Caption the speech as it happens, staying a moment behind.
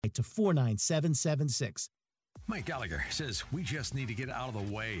to 49776. Mike Gallagher says we just need to get out of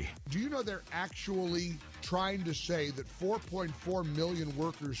the way. Do you know they're actually trying to say that 4.4 million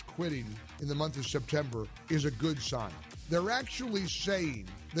workers quitting in the month of September is a good sign? They're actually saying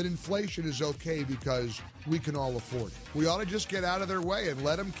that inflation is okay because we can all afford it. We ought to just get out of their way and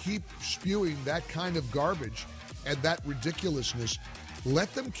let them keep spewing that kind of garbage and that ridiculousness.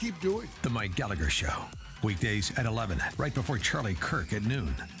 Let them keep doing it. The Mike Gallagher Show. Weekdays at 11, right before Charlie Kirk at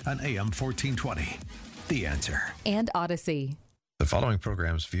noon on AM 1420. The Answer. And Odyssey. The following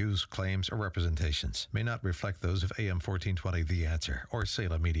program's views, claims, or representations may not reflect those of AM 1420 The Answer or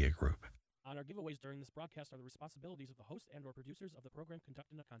Salem Media Group. Honor giveaways during this broadcast are the responsibilities of the host and or producers of the program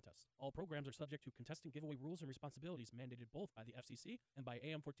conducting a contest. All programs are subject to contestant giveaway rules and responsibilities mandated both by the FCC and by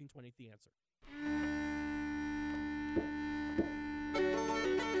AM 1420 The Answer.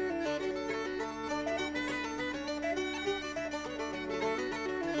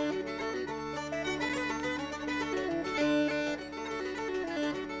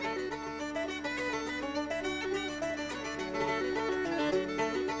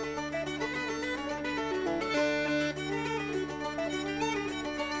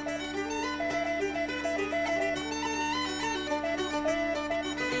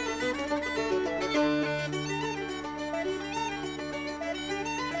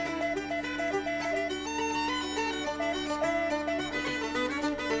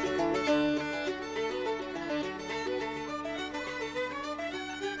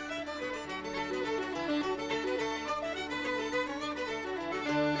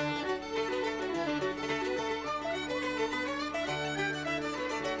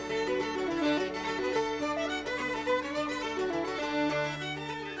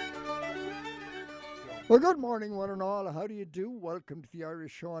 Well, good morning, one and all. How do you do? Welcome to the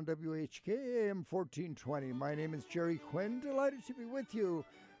Irish Show on WHK AM 1420. My name is Jerry Quinn. Delighted to be with you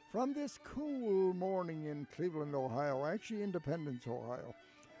from this cool morning in Cleveland, Ohio, actually Independence, Ohio.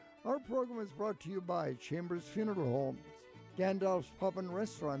 Our program is brought to you by Chambers Funeral Homes, Gandalf's Pub and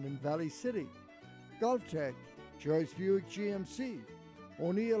Restaurant in Valley City, Golf Tech, Joyce Buick GMC,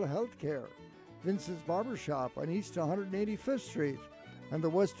 O'Neill Healthcare, Vince's Barbershop on East 185th Street, and the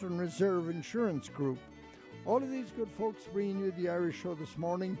Western Reserve Insurance Group. All of these good folks bringing you the Irish Show this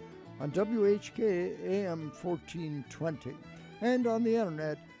morning on WHK AM 1420 and on the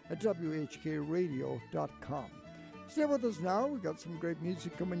internet at WHKradio.com. Stay with us now. We've got some great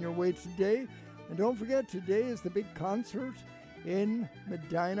music coming your way today. And don't forget, today is the big concert in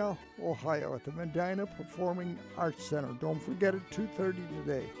Medina, Ohio at the Medina Performing Arts Center. Don't forget it, 2:30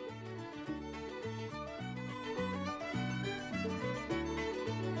 today.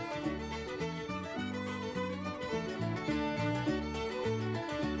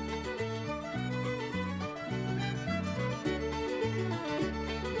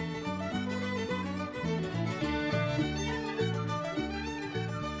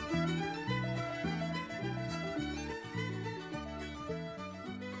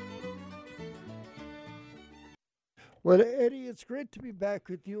 Well, Eddie, it's great to be back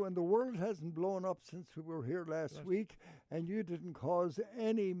with you, and the world hasn't blown up since we were here last week, and you didn't cause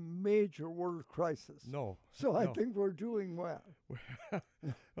any major world crisis. No. So I think we're doing well. Well,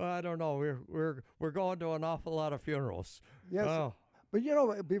 I don't know. We're going to an awful lot of funerals. Yes, but you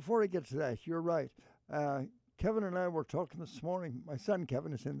know, before I get to that, you're right. Kevin and I were talking this morning. My son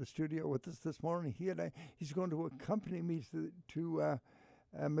Kevin is in the studio with us this morning. He's going to accompany me to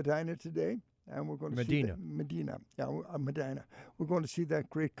Medina today. And we're going to see Medina. We're going to see that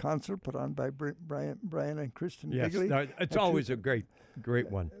great concert put on by Brian and Kristen Bigley. Yes, it's always a great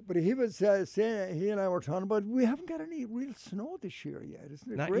one. But he was saying, he and I were talking about, we haven't got any real snow this year yet.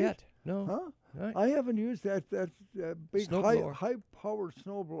 Isn't it Not great? yet. No. Huh? Right. I haven't used that big high-powered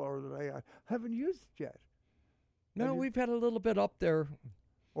snowblower that I got. Haven't used it yet. No, we've had a little bit up there.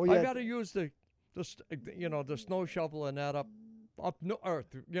 Oh yeah. I got to use the snow shovel and that up north.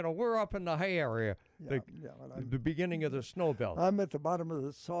 We're up in the high area, the beginning of the snow belt. I'm at the bottom of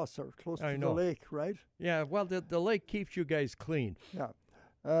the saucer, close to the lake, right? Yeah, well, the lake keeps you guys clean. Yeah.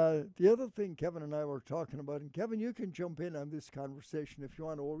 The other thing Kevin and I were talking about, and Kevin, you can jump in on this conversation if you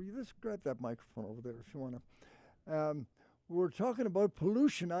want to, or you just grab that microphone over there if you want to. We were talking about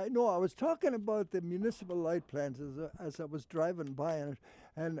pollution. I was talking about the municipal light plants as I was driving by,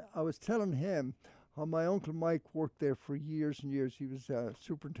 and I was telling him how my Uncle Mike worked there for years and years. He was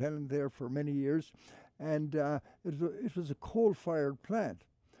superintendent there for many years, and it was a coal-fired plant.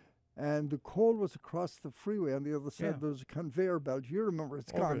 And the coal was across the freeway. On the other side, there was a conveyor belt. You remember,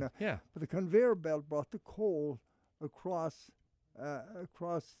 it's gone now. Yeah. But the conveyor belt brought the coal across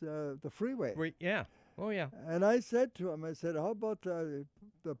the freeway. Yeah. Oh, yeah. And I said to him, I said, how about the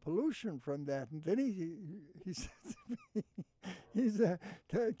pollution from that? And then he said to me, he said,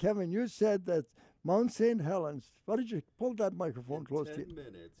 Kevin, you said that Mount St. Helens, what did you, pull that microphone close to you. 10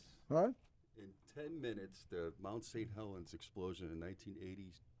 minutes. Huh? In 10 minutes, the Mount St. Helens explosion in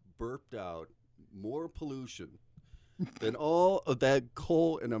 1980s burped out more pollution than all of that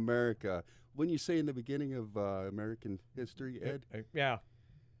coal in America. When you say in the beginning of American history, Ed? Yeah.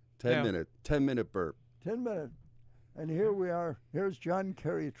 10-minute burp. 10 minutes. And here we are. Here's John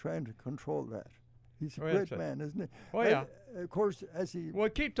Kerry trying to control that. He's a great man, isn't he? Oh, yeah. Of course, as he... Well,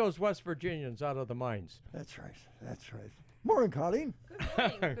 keep those West Virginians out of the mines. That's right. That's right. Morning, Colleen. Good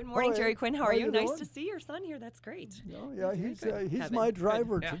morning. Good morning, Jerry Quinn. How are you? Nice to see your son here. That's great. Oh, yeah, he's my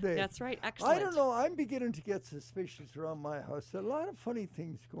driver today. That's right. Excellent. I don't know. I'm beginning to get suspicious around my house. A lot of funny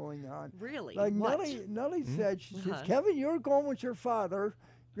things going on. Really? Like what? Nellie said, she says, Kevin, you're going with your father.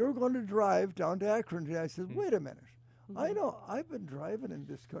 You're going to drive down to Akron today. I said, wait a minute. I know. I've been driving in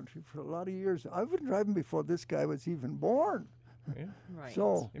this country for a lot of years. I've been driving before this guy was even born. Yeah. Right.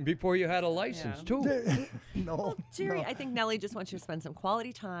 So, and before you had a license, too. No. Well, Jerry, I think Nellie just wants you to spend some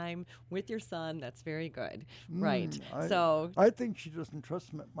quality time with your son. That's very good. Right. I think she doesn't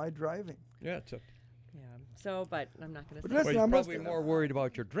trust my driving. Yeah. Yeah. So, but I'm not going to say. Well, you're probably more worried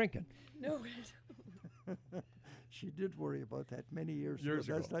about your drinking. No. She did worry about that many years ago.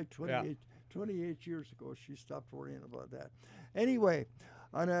 That's like 28 years ago. She stopped worrying about that. Anyway,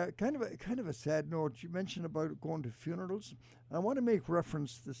 on a kind of a sad note, you mentioned about going to funerals. I want to make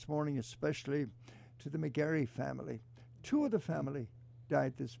reference this morning, especially to the McGarry family. Two of the family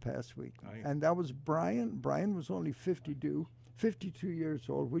died this past week, and that was Brian. Brian was only 52 years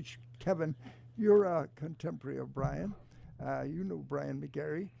old. Which, Kevin, you're a contemporary of Brian. You know Brian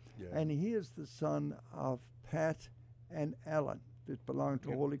McGarry, and he is the son of Pat and Ellen that belong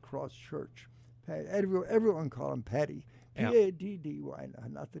to Holy Cross Church. Everyone call him Patty. P-A-D-D-Y,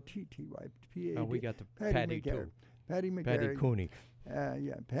 not the T-T-Y. P-A-D. We got the Patty too. Patty McGarry. Patty Cooney.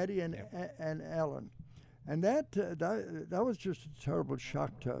 Patty and Ellen. And that was just a terrible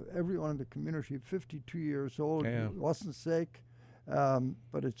shock to everyone in the community. 52 years old, wasn't sick,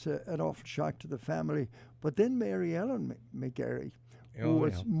 but it's an awful shock to the family. But then Mary Ellen McGarry, who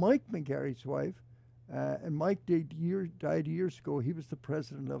was Mike McGarry's wife, and Mike died years ago. He was the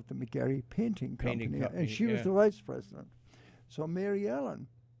president of the McGarry Painting Company, and she was the vice president. So Mary Ellen,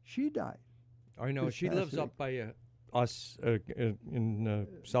 she died. I know. She lives up by us in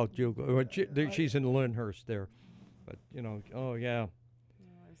South Jugo. She's in Lyndhurst there. But, I'm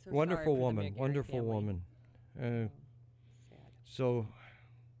so wonderful sorry woman. Wonderful woman. So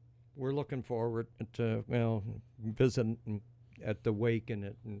we're looking forward to, visiting at the wake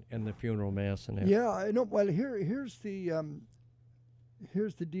and the funeral mass and everything. Yeah, I know. Well, here's the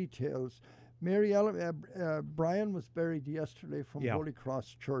details. Mary Ellen, Brian was buried yesterday from Holy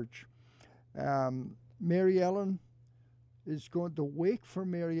Cross Church. Mary Ellen is going. The wake for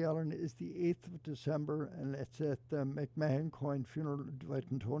Mary Ellen is the 8th of December, and it's at the McMahon Coyne Dwight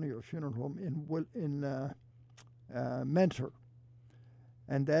Antonio Funeral Home in Mentor,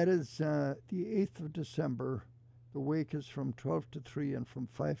 and that is the 8th of December. The wake is from 12 to 3 and from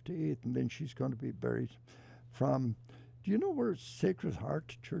 5 to 8, and then she's going to be buried from. Do you know where Sacred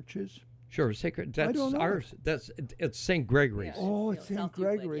Heart Church is? Sure, Sacred. That's ours. It's St. Gregory's. Yeah, oh, it's St.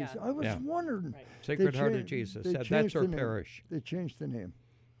 Gregory's. I was wondering. Right. Sacred Heart of Jesus. That's our parish. They changed the name.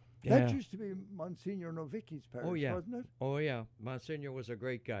 Yeah. That used to be Monsignor Novicki's parish, wasn't it? Oh yeah, Monsignor was a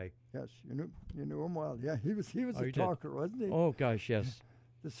great guy. Yes, you knew him well. Yeah, he was a talker, wasn't he? Oh gosh, yes.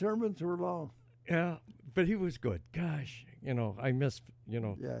 The sermons were long. Yeah, but he was good. Gosh, I miss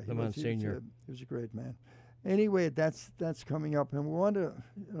the Monsignor. He was a great man. Anyway, that's coming up, and we want to,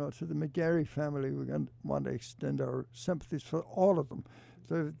 to the McGarry family, we want to extend our sympathies for all of them.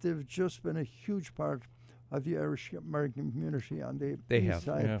 They've just been a huge part of the Irish American community on the east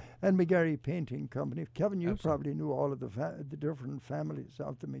side, and McGarry Painting Company. Kevin, you probably knew all of the different families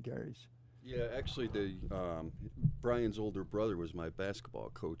of the McGarrys. Yeah, actually, Brian's older brother was my basketball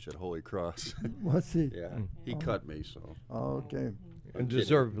coach at Holy Cross. Was he? Yeah, he cut me, so. Oh, okay. And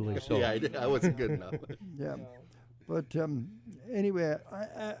deservedly so. Yeah, I wasn't good enough. Yeah. But anyway,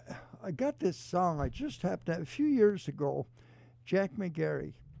 I got this song. I just happened to, a few years ago, Jack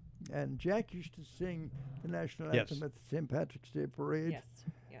McGarry. And Jack used to sing the national anthem at the St. Patrick's Day Parade. Yes.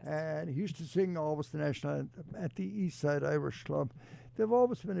 And he used to sing always the national anthem at the East Side Irish Club. They've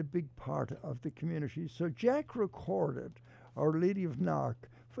always been a big part of the community. So Jack recorded Our Lady of Knock.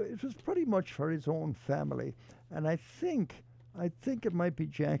 It was pretty much for his own family. And I think it might be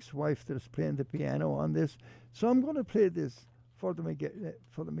Jack's wife that is playing the piano on this. So I'm going to play this for the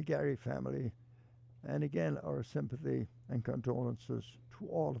McGarry family. And again, our sympathy and condolences to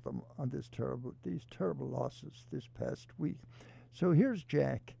all of them on these terrible losses this past week. So here's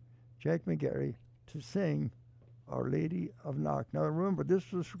Jack McGarry, to sing Our Lady of Knock. Now remember,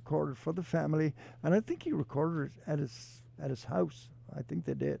 this was recorded for the family, and I think he recorded it at his house. I think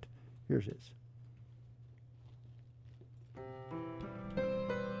they did. Here's his.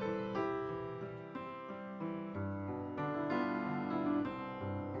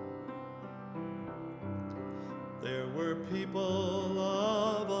 There were people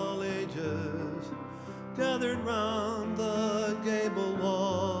of all ages gathered round the gable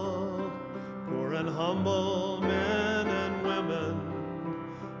wall, poor and humble men and women,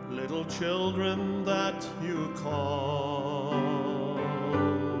 little children that you called.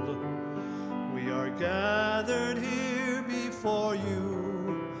 We are gathered here before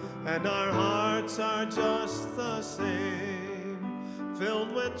you, and our hearts are just the same,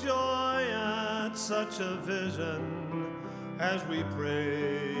 filled with joy at such a vision as we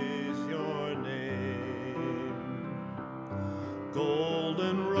praise your name.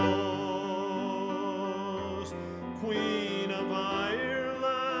 Golden Rose, Queen of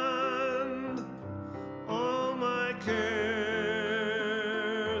Ireland, all my cares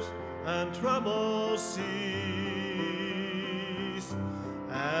and troubles cease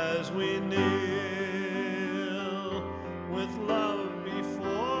as we kneel with love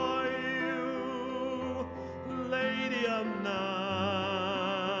before you, Lady of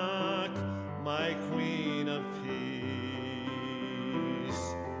Knock, my Queen of Peace.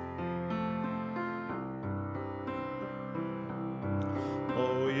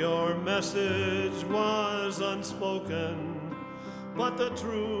 Oh, your message was unspoken, but the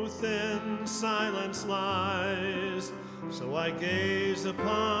truth in silence lies. So I gaze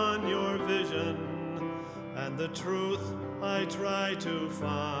upon your vision, and the truth I try to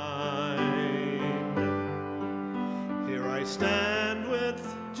find. Here I stand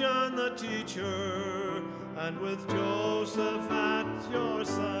with John the teacher, and with Joseph at your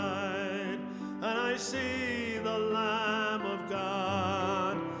side, and I see the Lamb of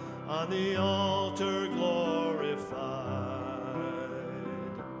God on the altar glorified.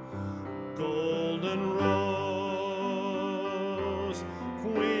 Golden Rose,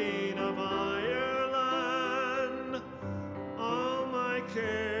 Queen of Ireland, all my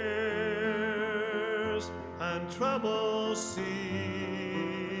cares and troubles cease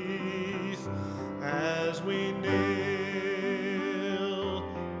as we kneel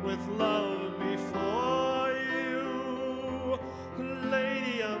with love before you,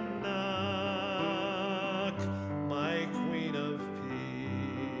 Lady of Knock, my Queen of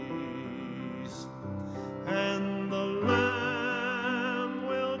Peace. And the Lamb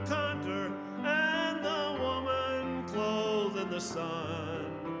will conquer, and the woman clothed in the sun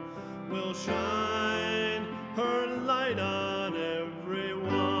will shine her light on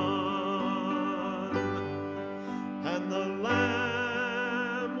everyone. And the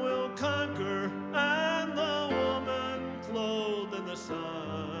Lamb will conquer, and the woman clothed in the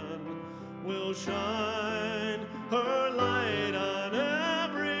sun will shine her light on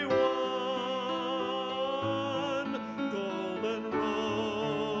everyone. Golden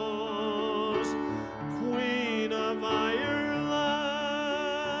Rose, Queen of Ireland,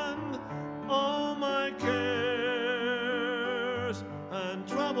 all my cares and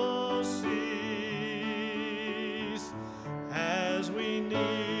troubles cease as we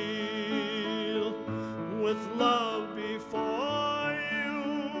kneel with love before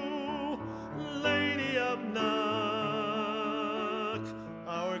you, Lady of Knock,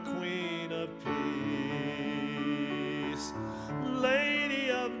 our Queen of Peace.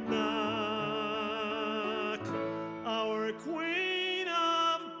 Lady of Knock, our Queen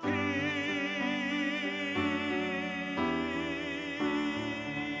of Peace.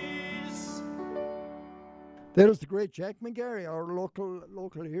 There's the great Jack McGarry, our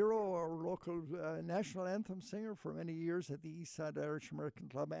local hero, our local national anthem singer for many years at the Eastside Irish American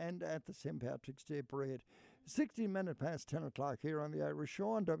Club and at the St. Patrick's Day Parade. 16 minutes past 10 o'clock here on the Irish Show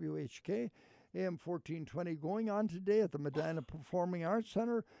on WHK, AM 1420. Going on today at the Medina Performing Arts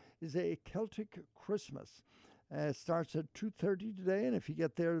Centre is a Celtic Christmas. Starts at 2:30 today, and if you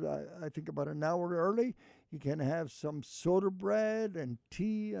get there, I think about an hour early, you can have some soda bread and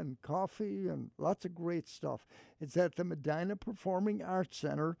tea and coffee and lots of great stuff. It's at the Medina Performing Arts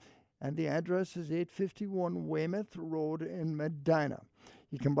Centre, and the address is 851 Weymouth Road in Medina.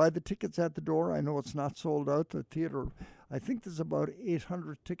 You can buy the tickets at the door. I know it's not sold out. The theatre, I think there's about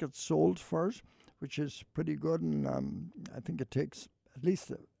 800 tickets sold first, which is pretty good, and I think it takes at least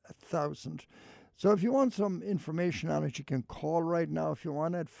 1,000. So if you want some information on it, you can call right now if you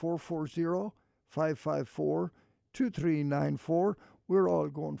want at 440 554-2394. We're all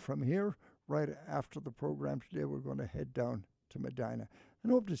going from here. Right after the program today, we're going to head down to Medina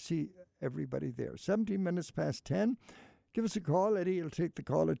and hope to see everybody there. 17 minutes past 10. Give us a call. Eddie will take the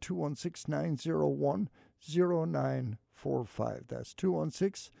call at 216-901-0945. That's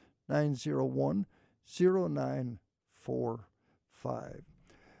 216-901-0945.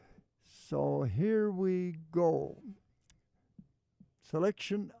 So here we go.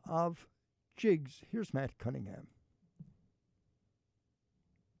 Selection of jigs. Here's Matt Cunningham.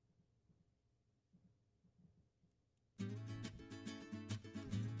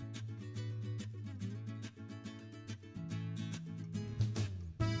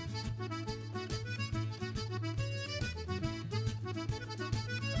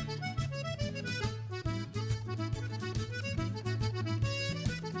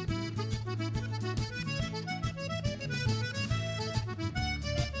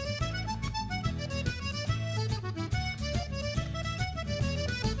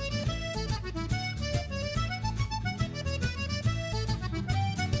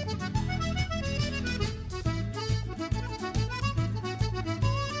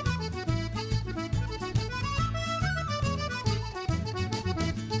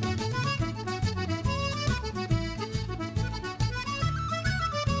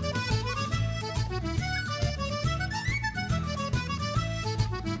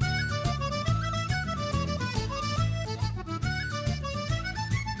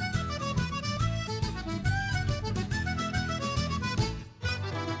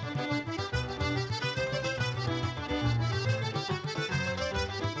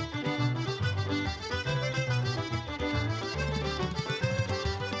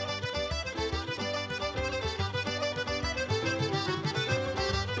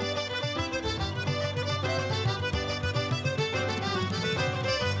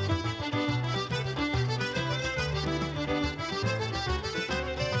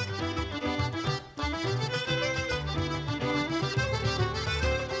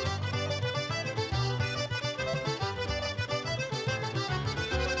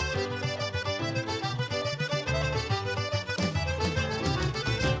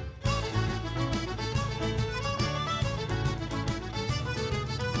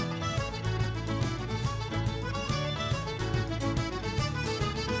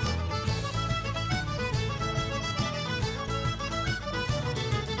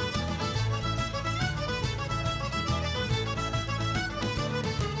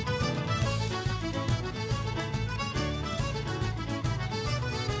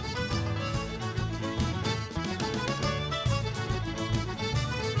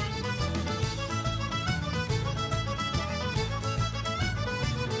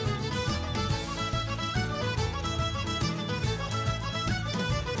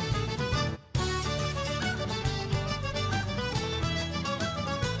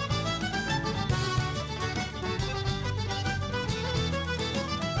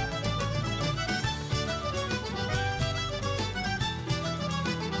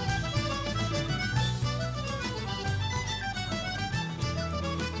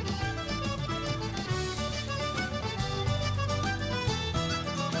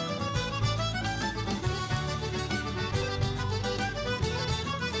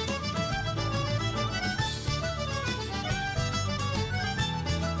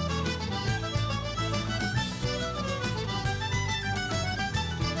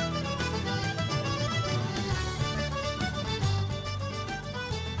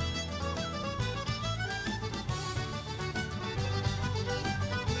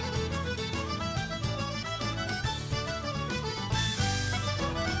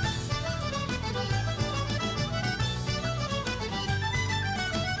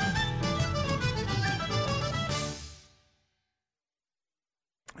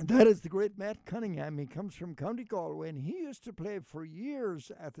 That is the great Matt Cunningham. He comes from County Galway, and he used to play for years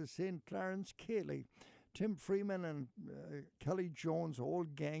at the St. Clarence Ceilidh. Tim Freeman and Kelly Jones,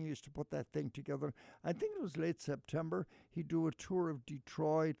 old gang, used to put that thing together. I think it was late September. He'd do a tour of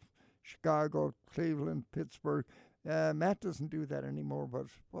Detroit, Chicago, Cleveland, Pittsburgh. Matt doesn't do that anymore, but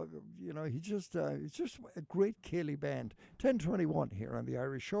you know, it's just a great Ceilidh band. 10:21 here on the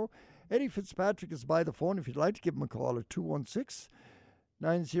Irish Show. Eddie Fitzpatrick is by the phone. If you'd like to give him a call at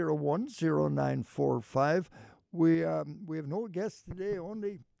 216-901-0945. We have no guests today,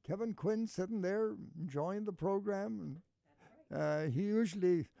 only Kevin Quinn sitting there enjoying the program. And, he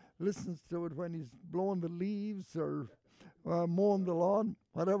usually listens to it when he's blowing the leaves or mowing the lawn,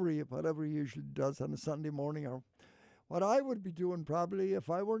 whatever he usually does on a Sunday morning, or what I would be doing probably if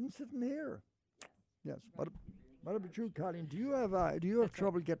I weren't sitting here. Yes, What about you, Colleen? Do you have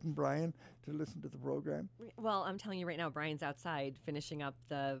trouble getting Brian to listen to the program? Well, I'm telling you right now, Brian's outside finishing up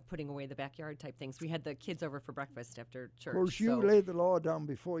the putting away the backyard type things. We had the kids over for breakfast after church. Of course, you laid the law down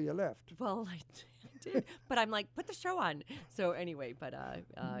before you left. Well, I did, but I'm like, put the show on. So anyway, but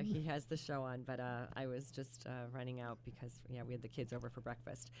he has the show on. But I was just running out because we had the kids over for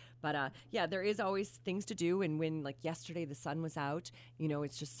breakfast. But there is always things to do. And when like yesterday the sun was out,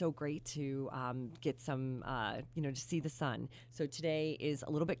 it's just so great to get some, to see the sun. So today is a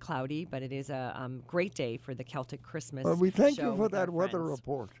little bit cloudy, but it is a great day for the Celtic Christmas. Well, we thank show you for with that our weather friends.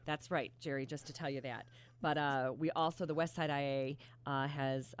 report. That's right, Jerry, just to tell you that. But we also, the West Side IA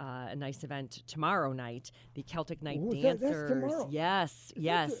has a nice event tomorrow night, the Celtic Night Dancers. That's tomorrow? Yes.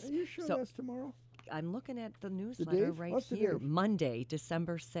 Are you sure So that's tomorrow? I'm looking at the newsletter date? right What's the here, date? Monday,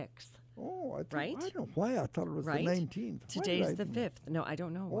 December 6th. Oh, Right? I don't know why I thought it was Right? the 19th. Today's the 5th. No, I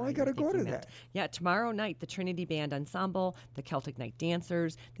don't know. Oh, why I gotta you're go to thinking that. Yeah, tomorrow night, the Trinity Band Ensemble, the Celtic Night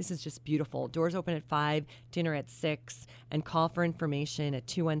Dancers. This is just beautiful. Doors open at 5, dinner at 6, and call for information at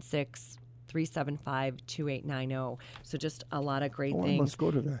 216-375-2890. So just a lot of great Oh, things. I must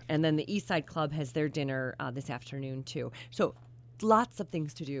go to that. And then the East Side Club has their dinner this afternoon, too. So lots of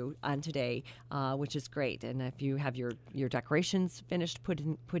things to do on today, which is great. And if you have your decorations finished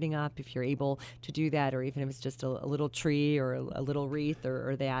putting up, if you're able to do that, or even if it's just a little tree or a little wreath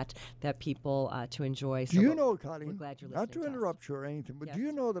or that people to enjoy. Do you know, Colleen, we're glad you're not listening to us. interrupt you or anything, but Yes. do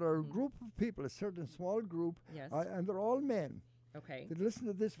you know that our group of people, a certain small group, Yes. and they're all men, Okay. that listen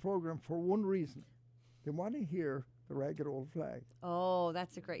to this program for one reason. They want to hear the Ragged Old Flag. Oh,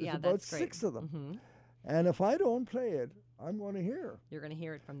 that's a great. There's Yeah, about that's great. 6 of them. Mhm. And if I don't play it, I'm going to hear. You're going to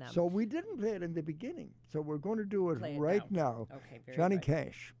hear it from them. So we didn't play it in the beginning. So we're going to do it Play it right now. Okay, very Johnny good.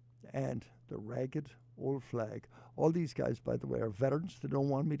 Cash and the Ragged Old Flag. All these guys, by the way, are veterans. They don't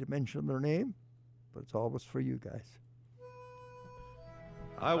want me to mention their name, but it's always for you guys.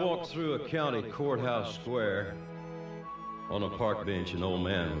 I walked through a county courthouse square. On a park bench, an old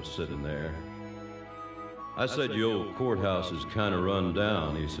man was sitting there. I said, "Your old courthouse is kind of run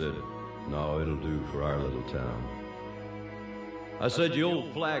down." He said, "No, it'll do for our little town." I said, "Your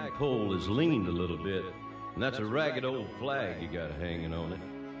old flagpole is leaned a little bit, and that's a ragged old flag you got hanging on it."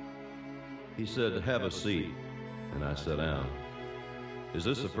 He said, "Have a seat," and I sat down. "Is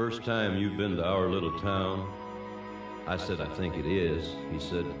this the first time you've been to our little town?" I said, "I think it is." He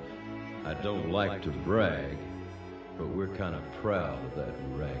said, "I don't like to brag, but we're kind of proud of that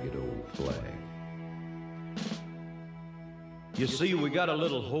ragged old flag. You see, we got a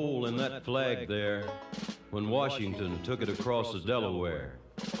little hole in that flag there when Washington took it across the Delaware.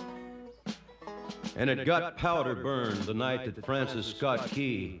 And it got powder burned the night that Francis Scott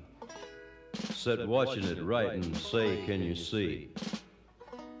Key sat watching it write and say, 'Can you see?'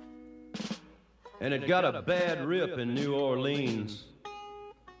 And it got a bad rip in New Orleans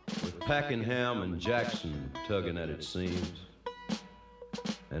with Pakenham and Jackson tugging at its seams.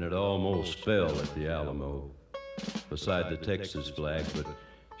 And it almost fell at the Alamo beside the Texas flag, but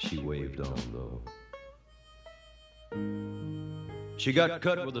she waved on, though. She got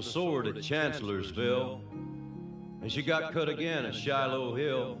cut with a sword at Chancellorsville, and she got cut again at Shiloh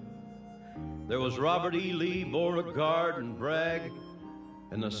Hill. There was Robert E. Lee, Beauregard, and Bragg,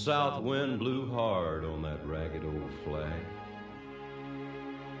 and the south wind blew hard on that ragged old flag.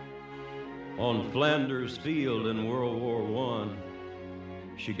 On Flanders Field in World War I,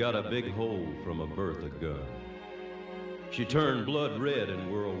 she got a big hole from a Bertha gun. She turned blood red in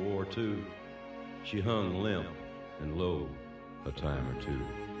World War II. She hung limp and low a time or two.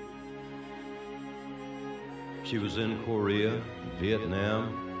 She was in Korea,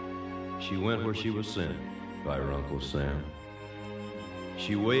 Vietnam. She went where she was sent by her Uncle Sam.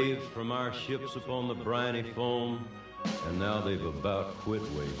 She waved from our ships upon the briny foam, and now they've about quit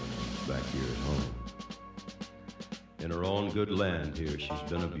waving back here at home. In her own good land here, she's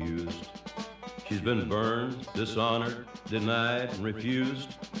been abused. She's been burned, dishonored, denied, and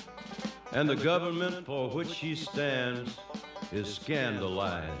refused. And the government for which she stands is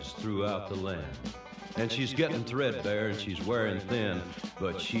scandalized throughout the land. And she's getting threadbare and she's wearing thin,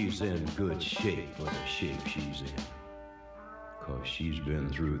 but she's in good shape for the shape she's in. 'Cause she's been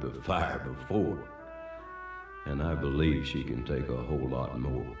through the fire before. And I believe she can take a whole lot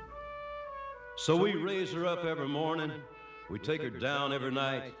more. So we raise her up every morning. We take her down every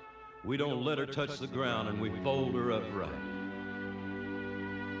night. We don't let her touch the ground, and we fold her up right.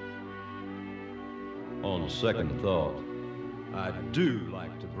 On second thought, I do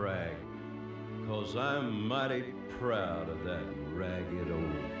like to brag, 'cause I'm mighty proud of that ragged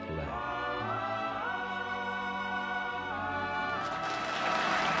old flag.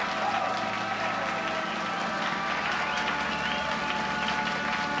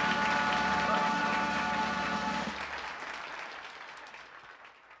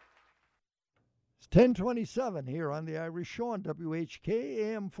 10:27 here on the Irish Show on WHK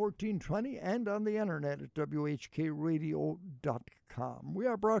AM 1420 and on the internet at WHKradio.com. We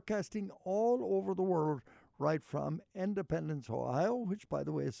are broadcasting all over the world, right from Independence, Ohio, which, by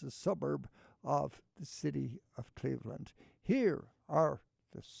the way, is a suburb of the city of Cleveland. Here are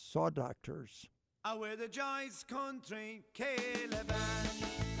the Saw Doctors. We're the Joyce Country Caleb Band,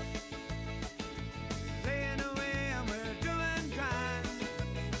 playing away and we're doing grand.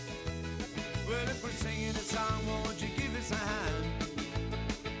 Well, if we're singing a song, won't you give us a hand?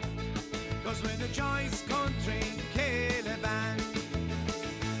 'Cause we're the Joyce Country Caleb Band.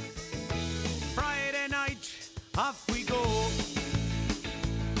 Friday night, off we go.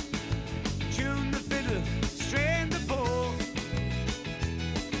 Tune the fiddle, strain the bow.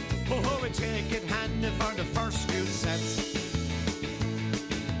 Oh, we take it handy for the first few sets.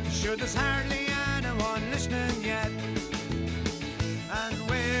 Sure, there's hardly anyone listening yet. And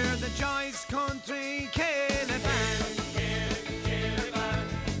we're the Joyce Country Caleb Band,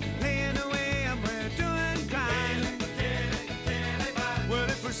 playing away and we're doing grand. Well,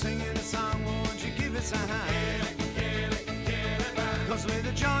 if we're singing a song, won't you give us a hand? 'Cause we're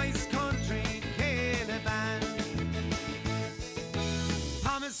the Joyce Country Caleb Band.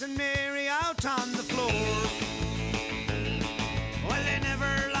 Thomas and Mary out on the floor. Well, they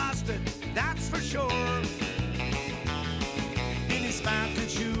never lost it, that's for sure. In his sparkling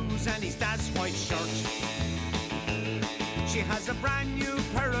shoes and his dad's white shirt, she has a brand new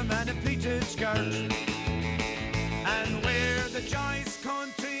perm and a pleated skirt. And we're the Joyce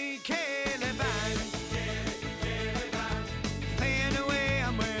Country Caleb Band, playing away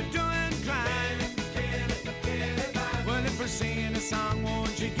and we're doing grand. Well, if we're singing a song,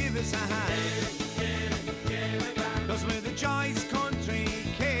 won't you give us a hand? 'Cause we're the Joyce Country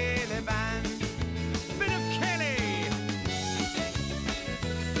Caleb Band. Bit of Kelly.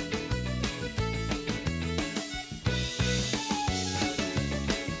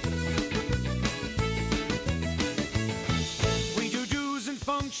 We do do's and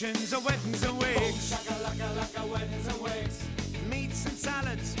functions, weddings and wakes. Weddings and wakes. Meats and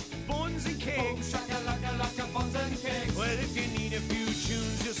salads, buns and cakes. Buns and cakes. Well, if you need a few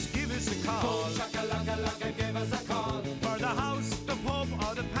tunes, just give us a call. Give us a call. For the house, the pub,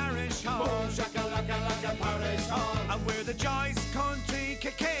 or the parish hall. Parish hall. And we're the Joyce Country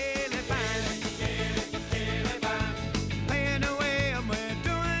Caleb Band, playing away and we're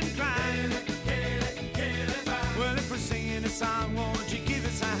doing grand. Well, if we're singing a song, won't you give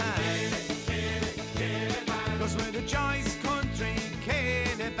us a hand? 'Cause we're the Joyce Country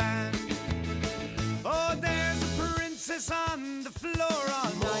Caleb Band. Oh, there's a princess on the floor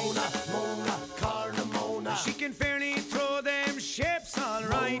all night. Mona, Carnamona. She can fairly throw them shapes all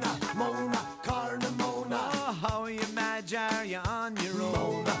right. Mona, Carnamona. Oh, how you mad are you on your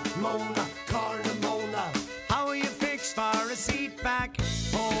own? Mona, Carnamona. How are you fixed for a seat back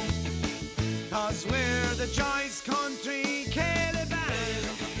home? 'Cause we're the Joyce Country Caleb Band,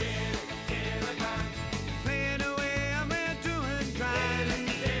 playing away and we're doing grand.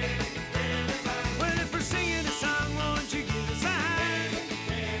 Well, if we're singing a song, won't you give us a hand?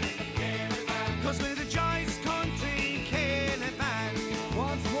 'Cause we're the Joyce Country Caleb Band.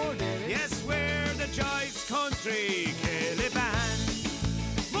 Once more, Danny. Yes, we're the Joyce Country Caleb Band.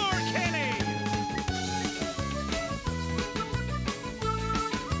 More Kelly.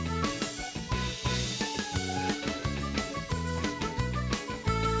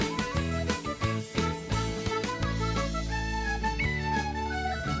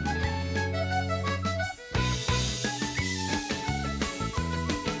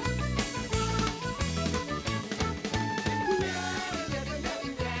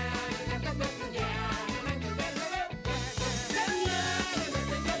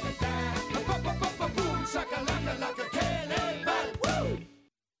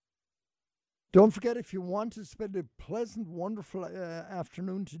 Don't forget, if you want to spend a pleasant, wonderful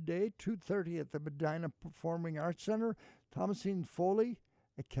afternoon today, 2:30 at the Medina Performing Arts Centre, Thomasine Foley,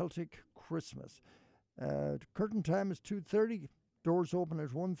 A Celtic Christmas. Curtain time is 2:30. Doors open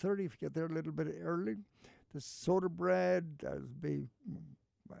at 1:30 if you get there a little bit early. There's soda bread, there'll be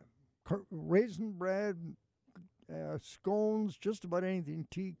raisin bread, scones, just about anything,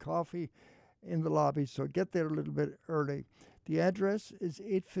 tea, coffee in the lobby. So get there a little bit early. The address is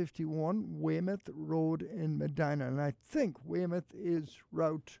 851 Weymouth Road in Medina, and I think Weymouth is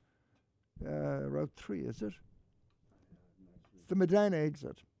Route 3, is it? It's the Medina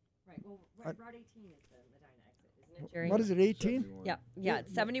exit. Right. Well, Route 18 is the Medina exit, isn't Jerry? What is it, 18? Yeah,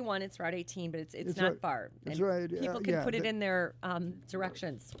 it's 71. It's Route 18, but it's not right. far. That's and right. People can put it in their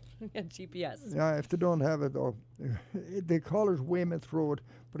directions and GPS. Yeah, if they don't have it, though, they call it Weymouth Road,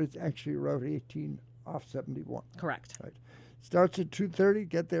 but it's actually Route 18 off 71. Correct. Right. Starts at 2:30.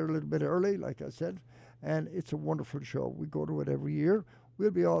 Get there a little bit early, like I said, and it's a wonderful show. We go to it every year.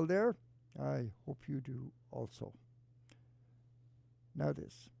 We'll be all there. I hope you do also. Now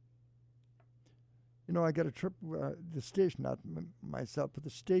this. You know, I got a trip, the station, not myself, but the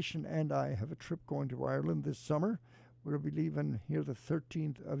station and I have a trip going to Ireland this summer. We'll be leaving here the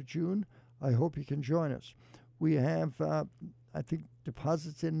 13th of June. I hope you can join us. We have, I think,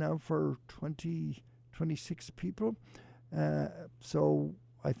 deposits in now for 26 people. So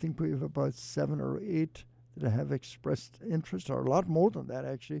I think we have about 7 or 8 that have expressed interest, or a lot more than that,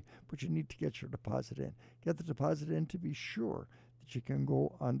 actually, but you need to get your deposit in. Get the deposit in to be sure that you can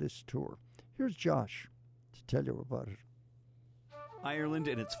go on this tour. Here's Josh to tell you about it. Ireland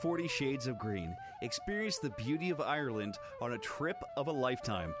and its 40 shades of green. Experience the beauty of Ireland on a trip of a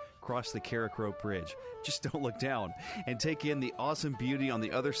lifetime. Cross the Carrickrope Bridge. Just don't look down. And take in the awesome beauty on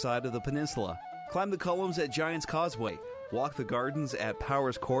the other side of the peninsula. Climb the columns at Giant's Causeway. Walk the gardens at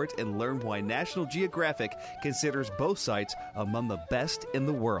Powers Court and learn why National Geographic considers both sites among the best in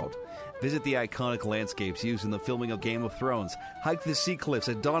the world. Visit the iconic landscapes used in the filming of Game of Thrones. Hike the sea cliffs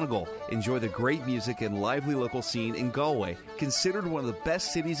at Donegal. Enjoy the great music and lively local scene in Galway, considered one of the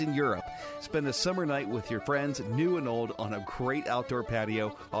best cities in Europe. Spend a summer night with your friends, new and old, on a great outdoor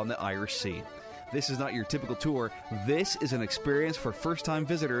patio on the Irish Sea. This is not your typical tour. This is an experience for first-time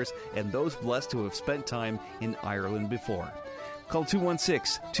visitors and those blessed to have spent time in Ireland before. Call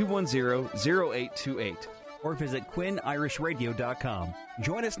 216-210-0828 or visit QuinnIrishRadio.com.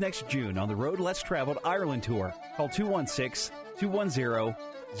 Join us next June on the Road Less Traveled Ireland Tour. Call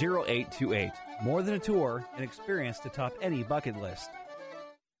 216-210-0828. More than a tour, an experience to top any bucket list.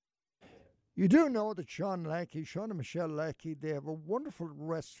 You do know that Sean and Michelle Lackey, they have a wonderful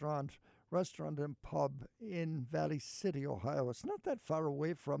restaurant and pub in Valley City, Ohio. It's not that far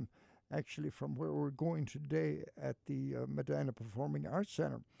away from where we're going today at the Medina Performing Arts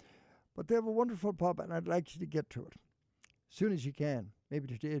Center. But they have a wonderful pub, and I'd like you to get to it as soon as you can. Maybe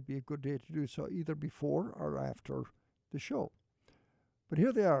today would be a good day to do so, either before or after the show. But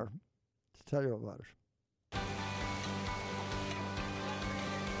here they are to tell you about it.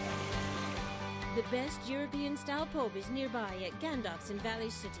 The best European-style pub is nearby at Gandalf's in Valley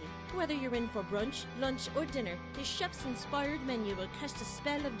City. Whether you're in for brunch, lunch or dinner, the chef's inspired menu will cast a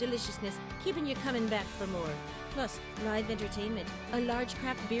spell of deliciousness, keeping you coming back for more. Plus, live entertainment, a large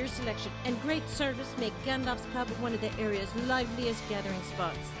craft beer selection and great service make Gandalf's Pub one of the area's liveliest gathering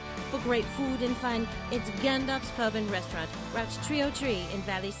spots. For great food and fun, it's Gandalf's Pub and Restaurant, Route 303 in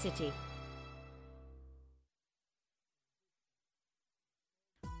Valley City.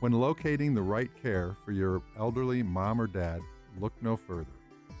 When locating the right care for your elderly mom or dad, look no further.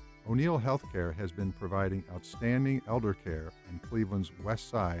 O'Neill Healthcare has been providing outstanding elder care in Cleveland's West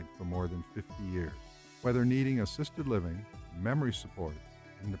Side for more than 50 years. Whether needing assisted living, memory support,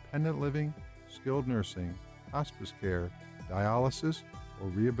 independent living, skilled nursing, hospice care, dialysis, or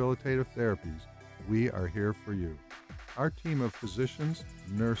rehabilitative therapies, we are here for you. Our team of physicians,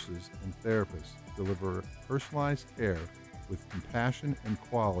 nurses, and therapists deliver personalized care with compassion and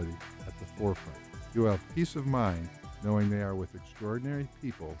quality at the forefront. You have peace of mind knowing they are with extraordinary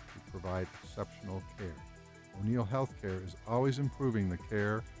people who provide exceptional care. O'Neill Healthcare is always improving the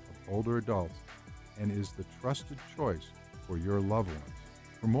care of older adults and is the trusted choice for your loved ones.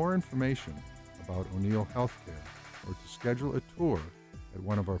 For more information about O'Neill Healthcare or to schedule a tour at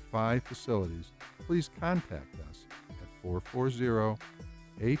one of our 5 facilities, please contact us at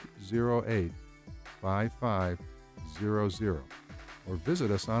 440-808-5500 or visit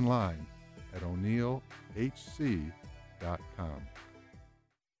us online at o'neillhc.com.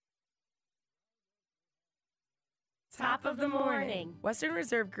 Top of the morning. Western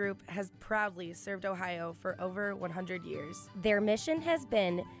Reserve Group has proudly served Ohio for over 100 years. Their mission has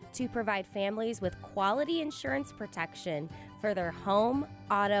been to provide families with quality insurance protection for their home,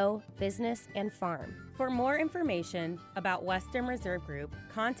 auto, business, and farm. For more information about Western Reserve Group,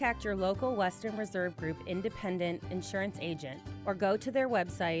 contact your local Western Reserve Group independent insurance agent or go to their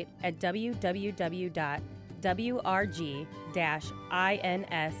website at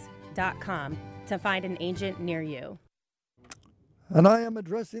www.wrg-ins.com to find an agent near you. And I am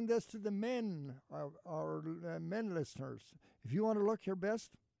addressing this to the men, our men listeners. If you want to look your best,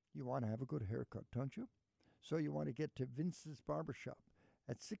 you want to have a good haircut, don't you? So you want to get to Vince's Barbershop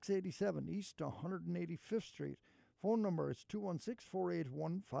at 687 East 185th Street Phone number is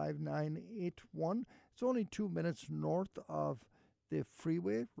 216-481-5981. It's only 2 minutes north of the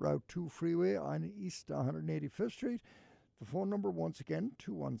freeway, Route 2 freeway on East 185th Street. The phone number, once again,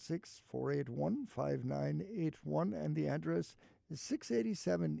 216-481-5981, and the address is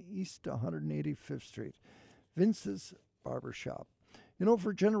 687 East 185th Street. Vince's Barbershop. You know,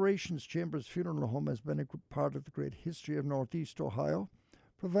 for generations, Chambers Funeral Home has been a part of the great history of Northeast Ohio,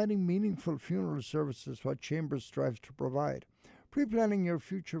 providing meaningful funeral services what Chambers strives to provide. Pre-planning your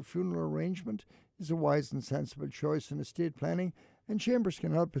future funeral arrangement is a wise and sensible choice in estate planning, and Chambers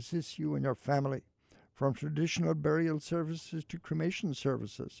can help assist you and your family. From traditional burial services to cremation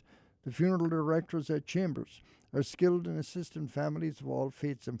services, the funeral directors at Chambers are skilled in assisting families of all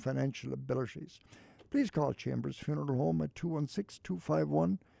faiths and financial abilities. Please call Chambers Funeral Home at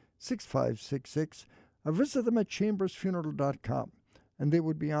 216-251-6566 or visit them at chambersfuneral.com, and they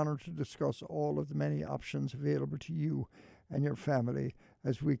would be honored to discuss all of the many options available to you and your family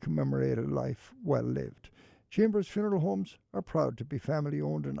as we commemorate a life well lived. Chambers Funeral Homes are proud to be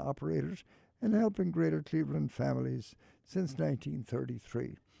family-owned and operated and helping Greater Cleveland families since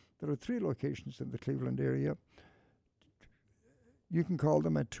 1933. There are 3 locations in the Cleveland area. You can call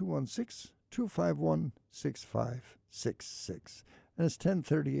them at 216-251-6566. And it's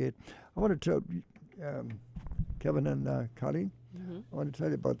 10:38. I want to tell Kevin and Colleen, I want to tell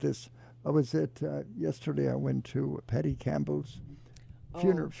you about this. I was at, yesterday I went to Patty Campbell's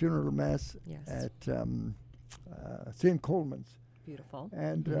funeral mass at St. Coleman's. Beautiful.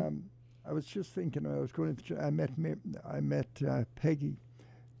 And I was just thinking, I was going to, I met Peggy,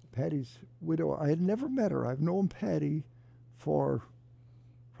 Patty's widow. I had never met her. I've known Patty for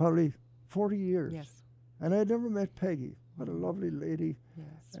probably 40 years. Yes. And I had never met Peggy. What a lovely lady.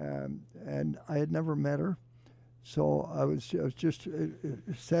 Yes. And I had never met her. So I was just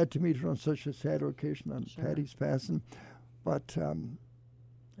sad to meet her on such a sad occasion on Patty's passing. But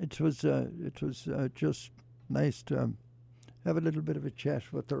it was just nice to have a little bit of a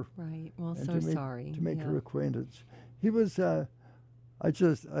chat with her. Right. Well, and so sorry. to make her acquaintance. He was. I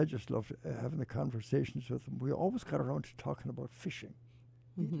just loved having the conversations with him. We always got around to talking about fishing.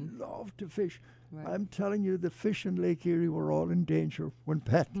 He loved to fish. Right. I'm telling you, the fish in Lake Erie were all in danger when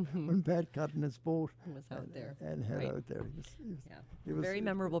Pat got in his boat. He was out there. And head Right. out there. He was a very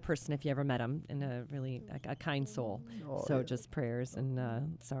memorable person if you ever met him, and a really a kind soul. Just prayers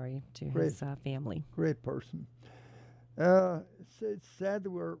and sorry to his family. Great person. It's sad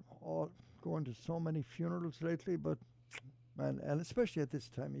that we're all going to so many funerals lately, but and especially at this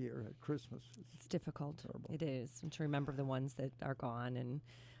time of year, at Christmas. It's difficult. It is. And to remember the ones that are gone and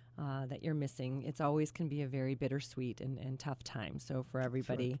that you're missing. It's always can be a very bittersweet and tough time. So for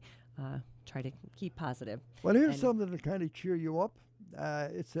everybody, try to keep positive. Well, here's something to kind of cheer you up.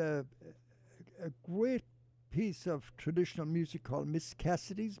 It's a great piece of traditional music called Miss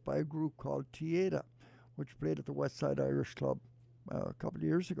Cassidy's by a group called Tieta, which played at the West Side Irish Club a couple of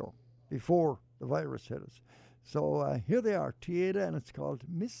years ago, before the virus hit us. So here they are, Tieta, and it's called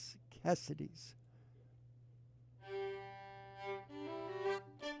Miss Cassidy's.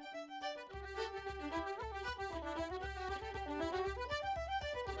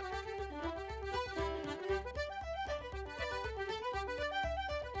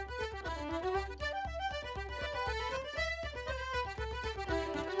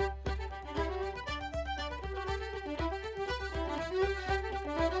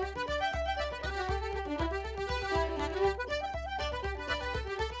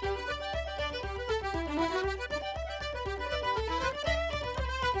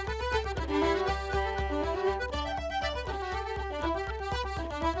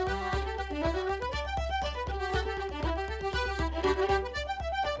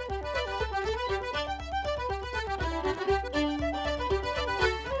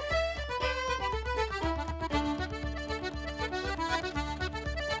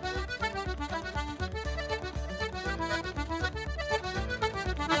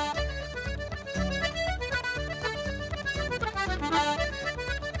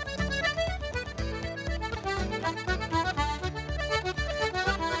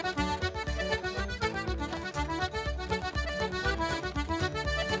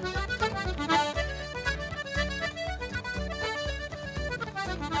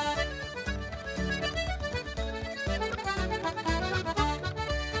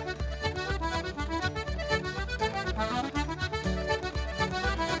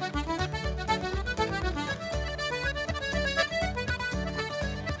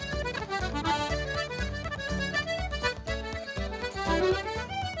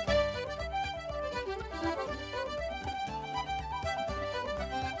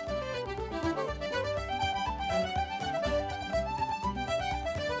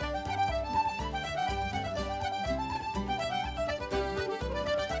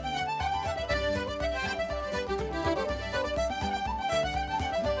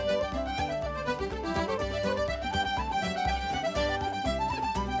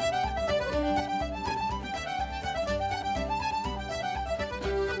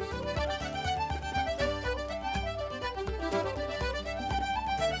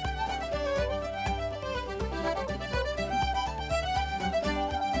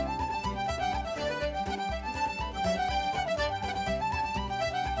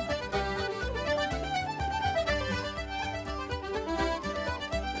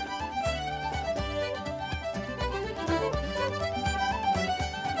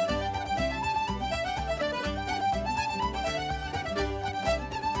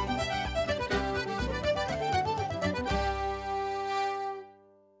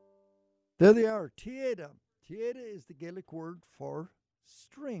 There they are, Tiada. Tiada is the Gaelic word for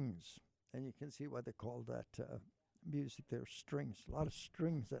strings. And you can see why they call that music there, strings. A lot of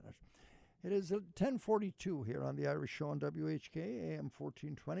strings in it. It is 10:42 here on the Irish Show on WHK, AM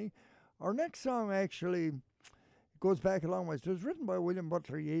 1420. Our next song actually goes back a long ways. It was written by William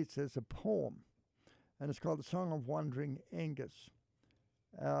Butler Yeats as a poem, and it's called The Song of Wandering Aengus.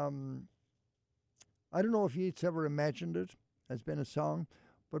 I don't know if Yeats ever imagined it as being a song,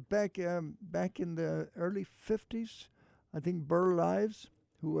 but back in the early 50s, I think Burl Ives,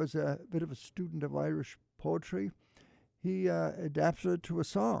 who was a bit of a student of Irish poetry, he adapted it to a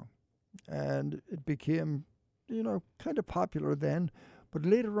song, and it became, kind of popular then. But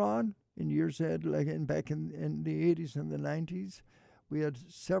later on, in years ahead, back in the 80s and the 90s, we had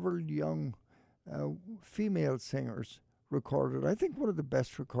several young female singers recorded. I think one of the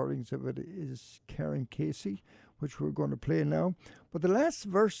best recordings of it is Karen Casey, which we're going to play now. But the last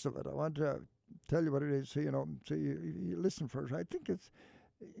verse of it, I want to tell you what it is, so you listen first. I think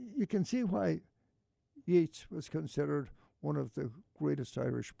you can see why Yeats was considered one of the greatest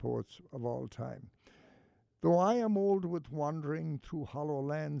Irish poets of all time. Though I am old with wandering through hollow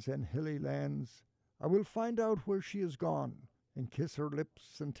lands and hilly lands, I will find out where she is gone, and kiss her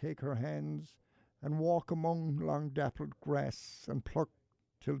lips and take her hands, and walk among long dappled grass, and pluck,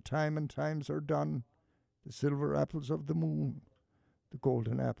 till time and times are done, the silver apples of the moon, the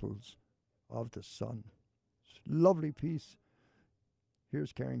golden apples of the sun. It's a lovely piece.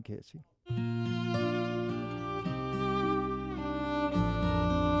 Here's Karen Casey.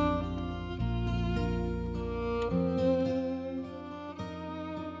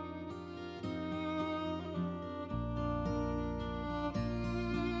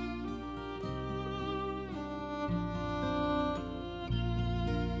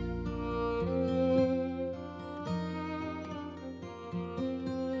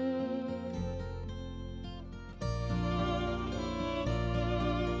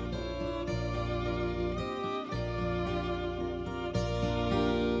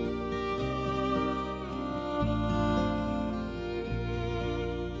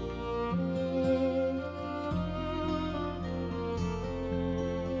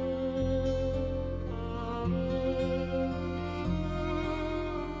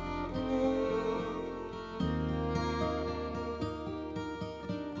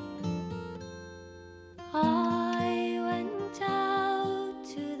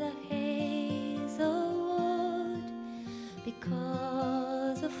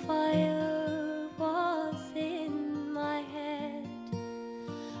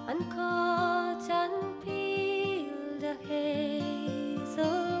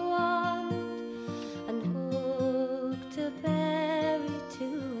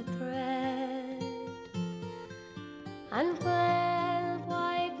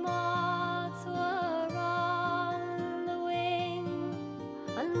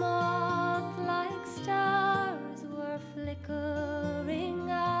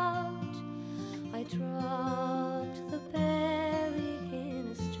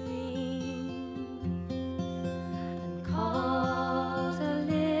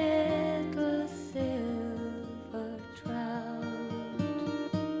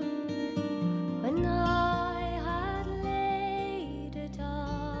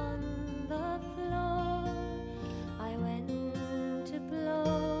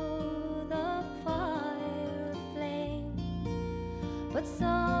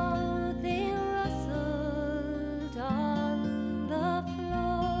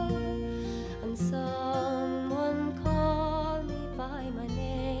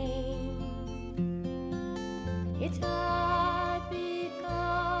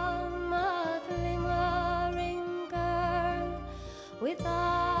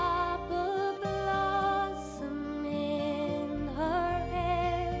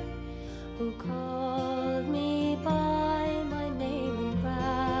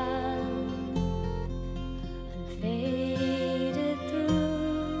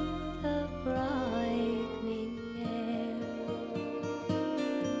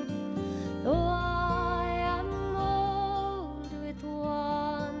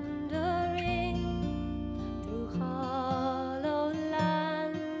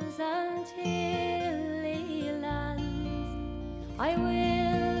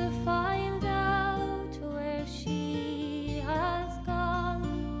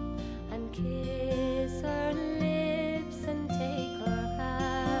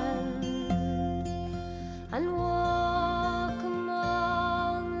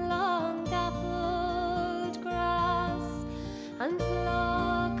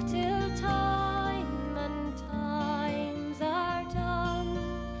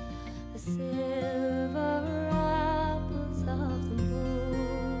 The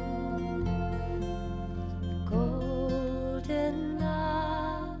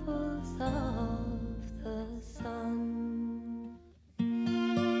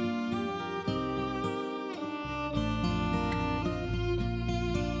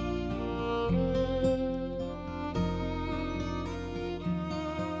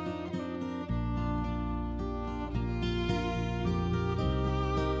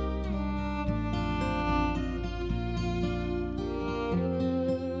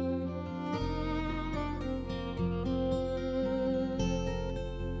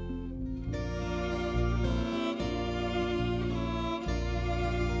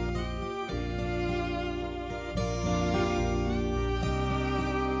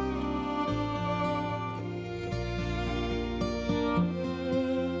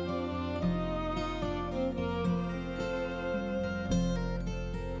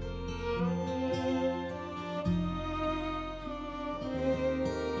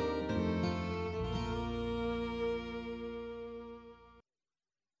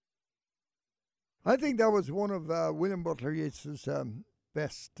I think that was one of William Butler Yeats's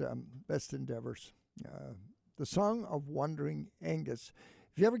best endeavors. The Song of Wandering Aengus.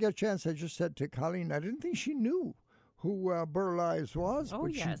 If you ever get a chance, I just said to Colleen, I didn't think she knew who Burl Ives was, Oh,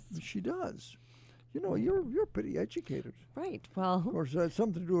 but yes. she does. You know, you're pretty educated. Right. Well, Of course, it had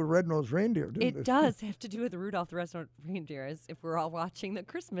something to do with Red-Nosed Reindeer, didn't it? it does have to do with Rudolph the Red-Nosed Reindeer, as if we're all watching the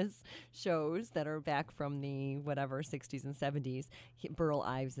Christmas shows that are back from the, 60s and 70s. Burl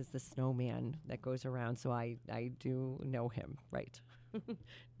Ives is the snowman that goes around, so I do know him, right?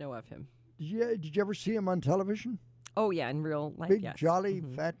 Know of him. Did you ever see him on television? Oh, yeah, in real life, Big, yes. jolly,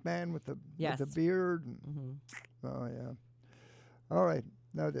 fat man with the Yes. beard. And, Oh, yeah. All right,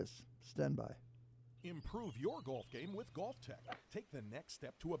 now this. Stand by. Improve your golf game with GolfTech. Take the next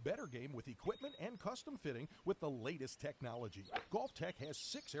step to a better game with equipment and custom fitting with the latest technology. GolfTech has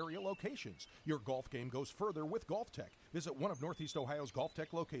 6 area locations. Your golf game goes further with GolfTech. Visit one of Northeast Ohio's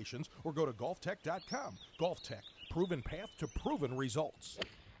GolfTech locations or go to golftech.com. GolfTech, proven path to proven results.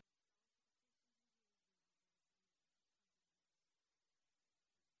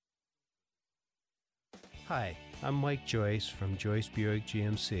 Hi, I'm Mike Joyce from Joyce Buick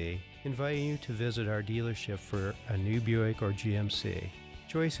GMC, inviting you to visit our dealership for a new Buick or GMC.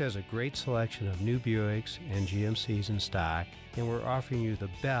 Joyce has a great selection of new Buicks and GMCs in stock, and we're offering you the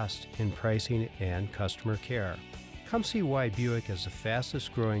best in pricing and customer care. Come see why Buick is the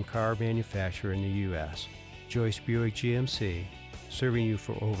fastest growing car manufacturer in the U.S. Joyce Buick GMC, serving you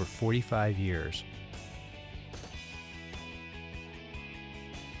for over 45 years.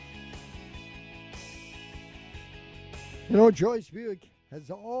 You know, Joyce Buick has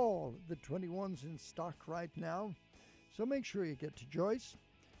all the 21s in stock right now. So make sure you get to Joyce.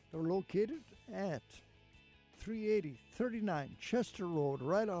 They're located at 380-39 Chester Road,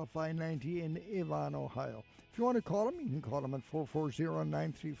 right off I-90 in Avon, Ohio. If you want to call them, you can call them at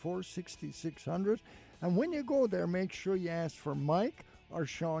 440-934-6600. And when you go there, make sure you ask for Mike or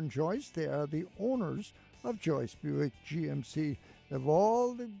Sean Joyce. They are the owners of Joyce Buick GMC. They have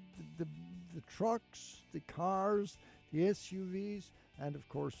all the trucks, the cars, the SUVs, and of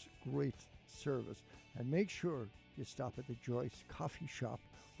course, great service. And make sure you stop at the Joyce Coffee Shop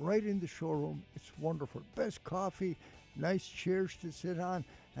right in the showroom. It's wonderful. Best coffee, nice chairs to sit on,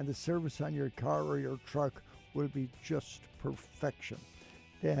 and the service on your car or your truck will be just perfection.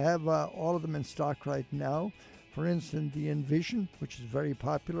 They have all of them in stock right now. For instance, the Envision, which is very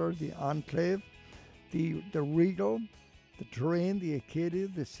popular, the Enclave, the Regal, the Terrain, the Acadia,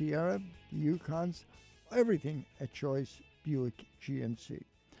 the Sierra, the Yukons, everything at Joyce Buick GMC.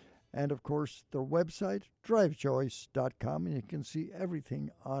 And of course, their website, drivejoyce.com, and you can see everything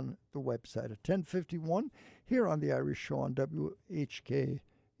on the website at 10:51 here on the Irish Show on WHK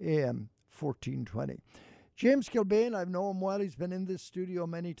AM 1420. James Kilbane, I've known him well. He's been in this studio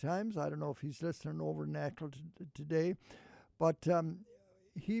many times. I don't know if he's listening over in Ackle today, but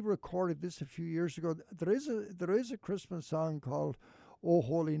he recorded this a few years ago. There is a Christmas song called "Oh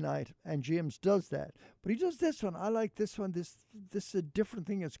Holy Night," and James does that. But he does this one. I like this one. This is a different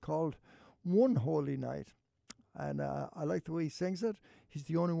thing. It's called "One Holy Night," and I like the way he sings it. He's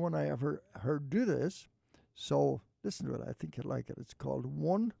the only one I ever heard do this. So listen to it. I think you'll like it. It's called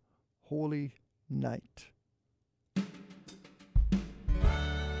 "One Holy Night."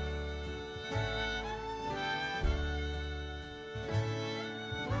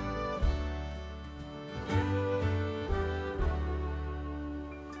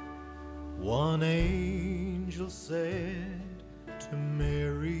 One angel said to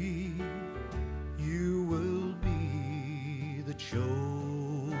Mary, "You will be the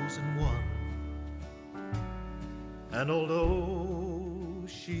chosen one." And although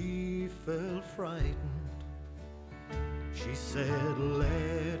she felt frightened, she said,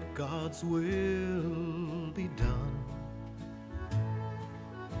 "Let God's will be done."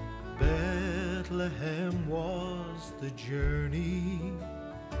 Bethlehem was the journey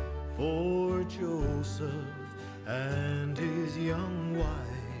for Joseph and his young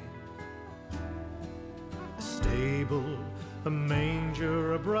wife. A stable, a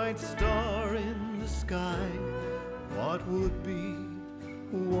manger, a bright star in the sky. What would be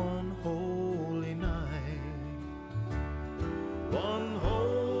one holy night? One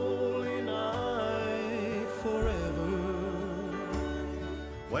holy night forever,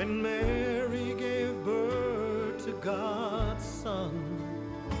 when Mary gave birth to God's Son.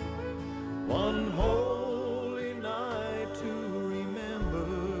 One holy night to remember,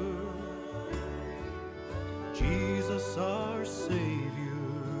 Jesus our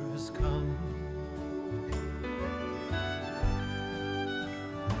Savior has come.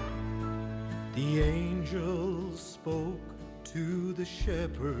 The angel spoke to the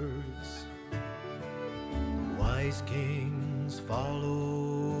shepherds Ice kings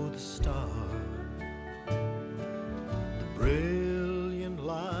follow the star. The brilliant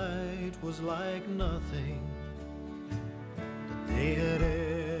light was like nothing that they had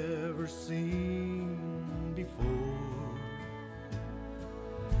ever seen before.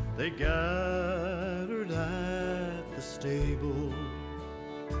 They gathered at the stable.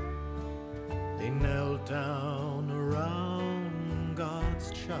 They knelt down around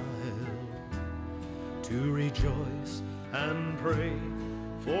God's child to rejoice and pray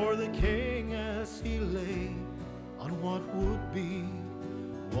for the king as he lay on what would be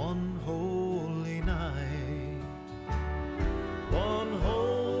one holy night. One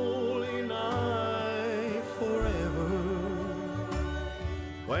holy night forever,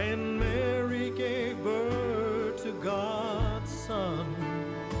 when Mary gave birth to God's Son.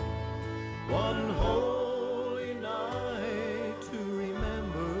 One holy night to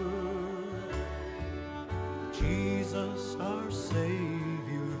remember, Jesus our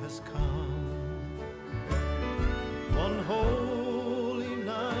Savior has come. One holy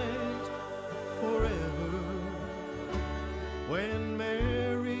night forever, when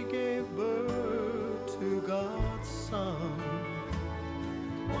Mary gave birth to God's Son.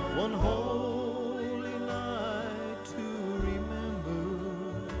 One holy night to remember,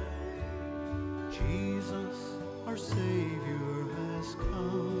 Jesus our Savior has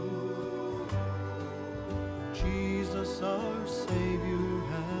come. Jesus our Savior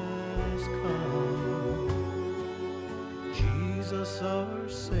has come. Jesus our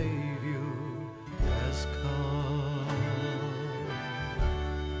Savior has come.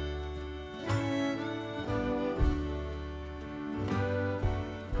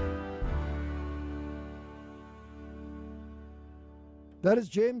 That is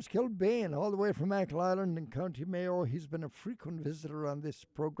James Kilbane, all the way from Achill Island in County Mayo. He's been a frequent visitor on this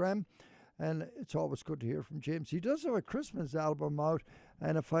program, and it's always good to hear from James. He does have a Christmas album out,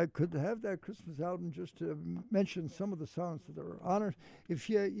 and if I could have that Christmas album just to mention some of the songs that are on it, if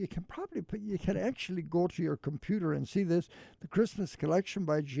you can probably you can actually go to your computer and see this, the Christmas collection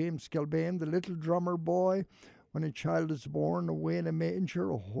by James Kilbane, The Little Drummer Boy, When a Child is Born, Away in a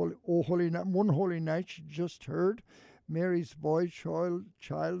Manger, Oh Holy Night, One Holy Night you just heard, Mary's Boy Child,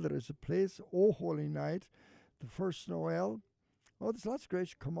 There Is a Place, Oh Holy Night, The First Noel. Oh, there's lots of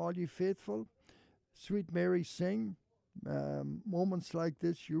great. Come All Ye Faithful, Sweet Mary Sing, Moments Like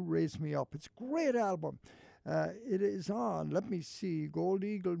This, You Raise Me Up. It's a great album. It is on, let me see, Gold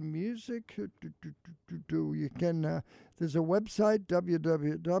Eagle Music. You can, there's a website,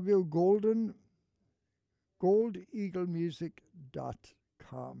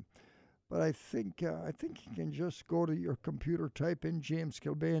 www.goldeaglemusic.com. But I think you can just go to your computer, type in James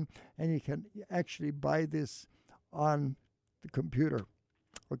Kilbane, and you can actually buy this on the computer.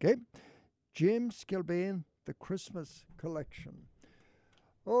 Okay? James Kilbane, The Christmas Collection.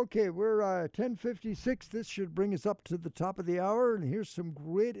 Okay, we're 10:56. This should bring us up to the top of the hour, and here's some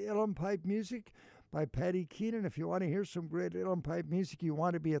great uilleann pipe music by Paddy Keenan. If you want to hear some great uilleann pipe music, you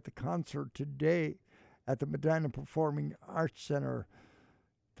want to be at the concert today at the Medina Performing Arts Centre.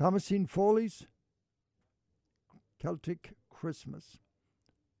 Thomasine Foley's Celtic Christmas.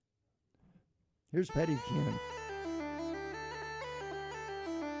 Here's Paddy Keenan.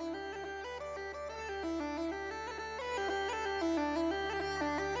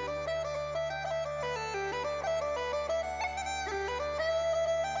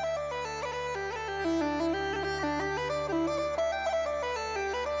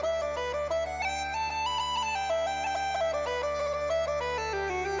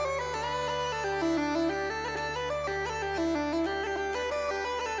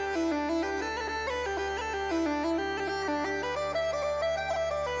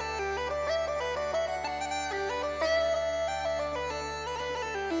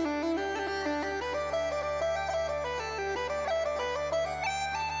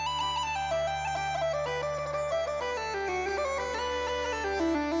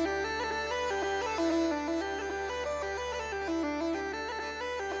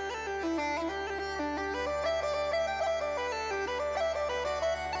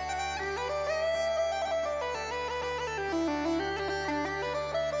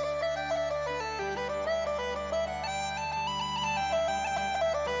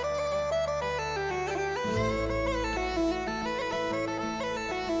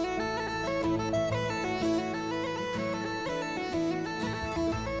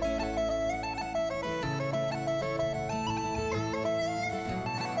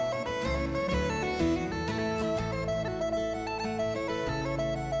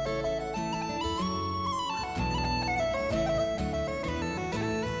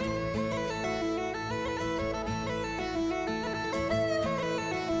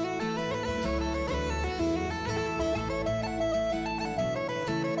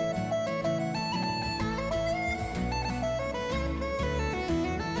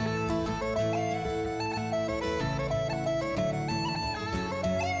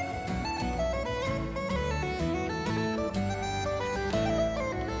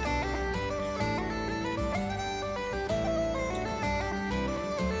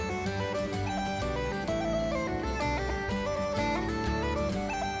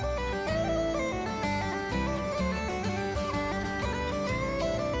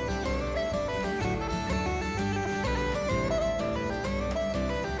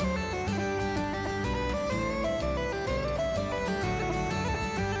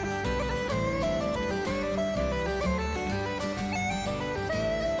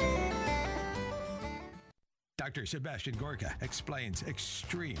 Dr. Sebastian Gorka explains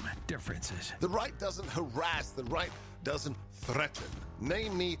extreme differences. The right doesn't harass, the right doesn't threaten.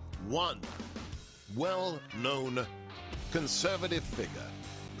 Name me one well-known conservative figure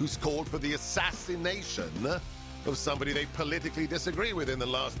who's called for the assassination of somebody they politically disagree with in the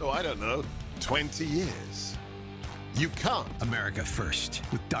last, 20 years. You can't. America First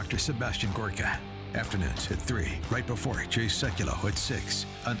with Dr. Sebastian Gorka. Afternoons at 3, right before Jay Sekulow at 6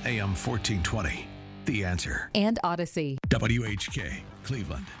 on AM 1420. The Answer. And Odyssey. WHK,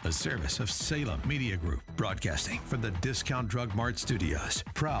 Cleveland, a service of Salem Media Group, broadcasting from the Discount Drug Mart Studios.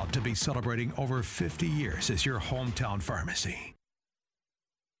 Proud to be celebrating over 50 years as your hometown pharmacy.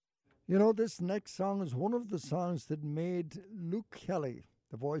 You know, this next song is one of the songs that made Luke Kelly,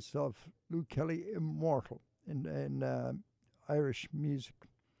 the voice of Luke Kelly, immortal in Irish music.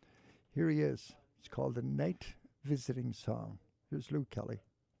 Here he is. It's called the Night Visiting Song. Here's Luke Kelly.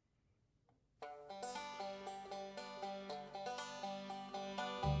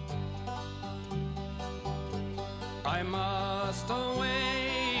 I must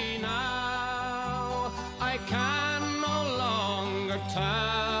away now, I can no longer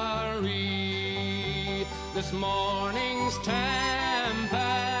tarry. This morning's tempest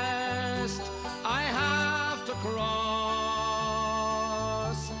I have to cross.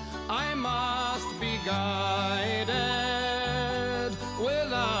 I must be guided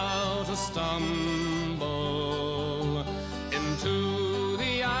without a stumble into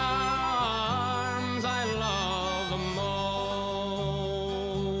the arms I love the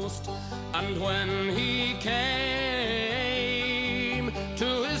most. And when he came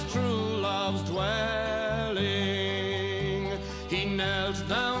to his true love's dwelling, he knelt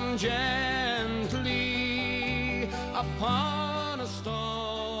down gently upon a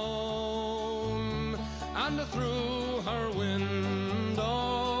stone, and through her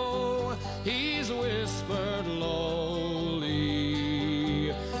window he's whispered lowly,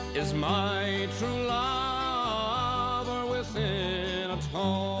 is my true lover within at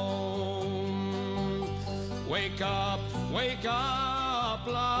home? Wake up,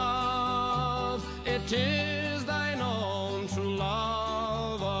 love, it is thine own true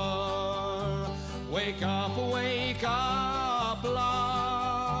lover. Wake up,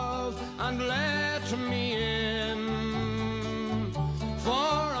 love, and let me in, for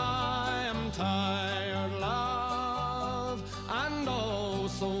I am tired, love, and oh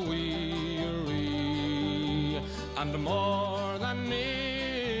so weary, and more than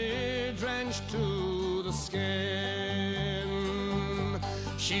need drenched to the skin.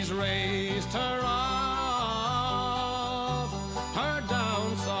 She's raised her off her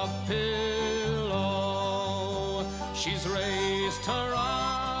down soft pillow. She's raised her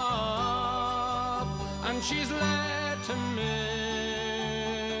up and she's let him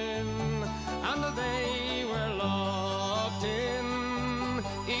in, and they were locked in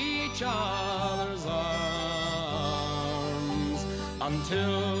each other's arms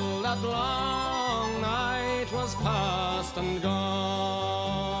until that long night was past and gone.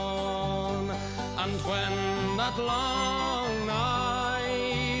 And when that long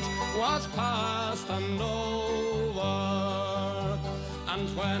night was past and over, and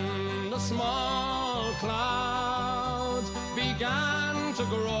when the small clouds began to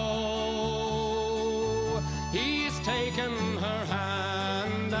grow, he's taken her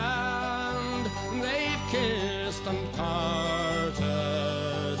hand and they've kissed and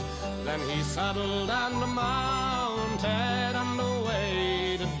parted. Then he saddled and mounted and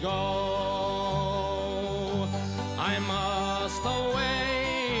away to go. I must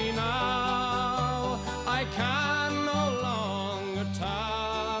away now, I can no longer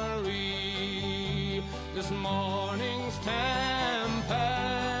tarry. This morning's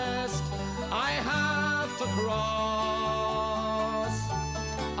tempest I have to cross.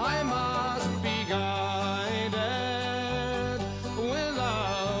 I must be guided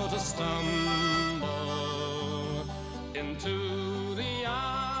without a stumble into the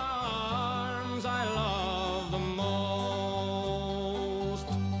arms I love the most.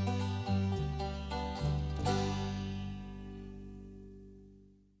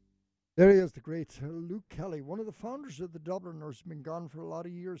 There he is, the great Luke Kelly, one of the founders of the Dubliners, been gone for a lot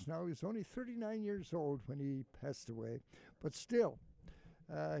of years now. He was only 39 years old when he passed away, but still,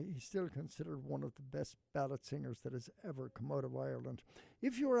 he's still considered one of the best ballad singers that has ever come out of Ireland.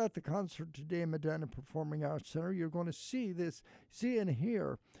 If you were at the concert today, Medina Performing Arts Centre, you're going to see and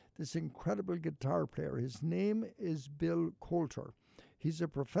hear this incredible guitar player. His name is Bill Coulter. He's a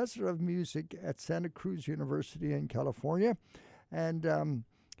professor of music at Santa Cruz University in California, and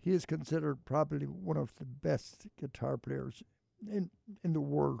he is considered probably one of the best guitar players in the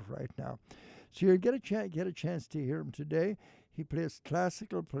world right now. So you get a chance to hear him today. He plays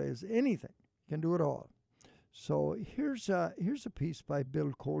classical, plays anything. He can do it all. So here's a piece by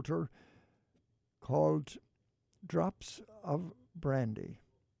Bill Coulter called Drops of Brandy.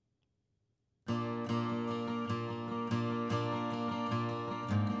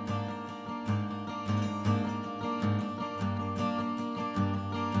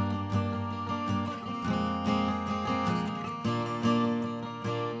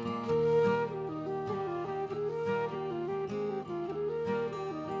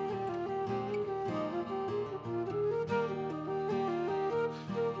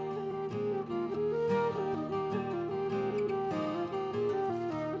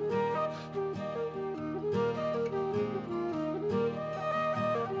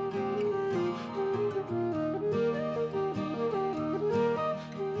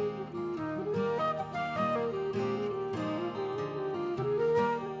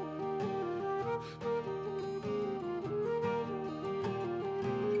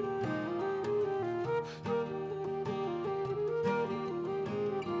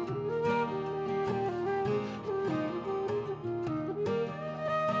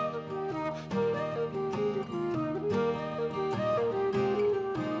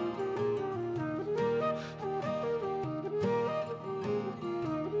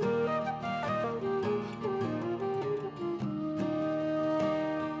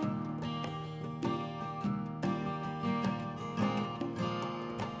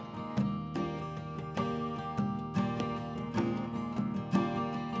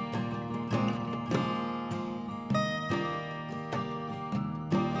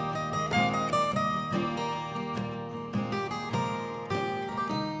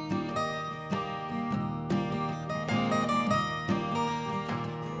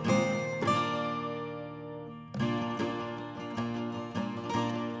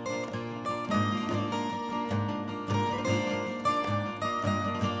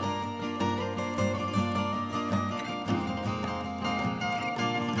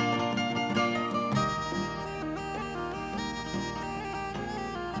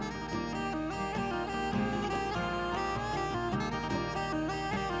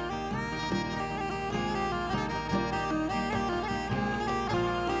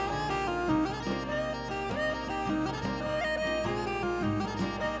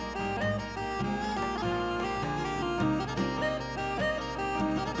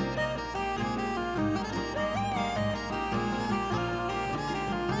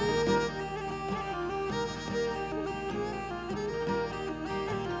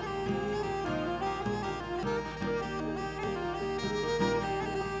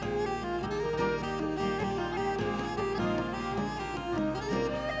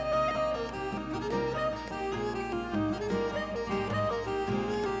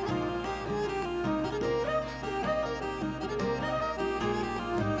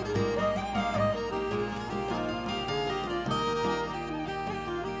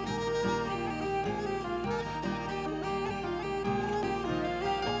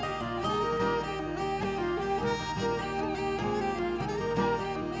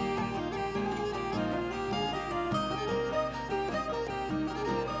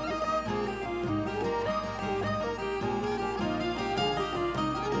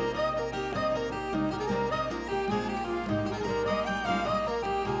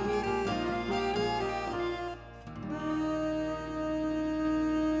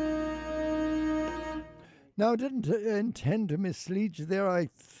 Now, I didn't intend to mislead you there. I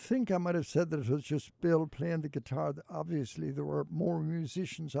think I might have said that it was just Bill playing the guitar. Obviously, there were more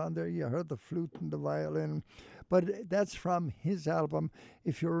musicians on there. You heard the flute and the violin. But that's from his album.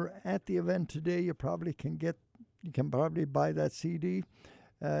 If you're at the event today, you can probably buy that CD.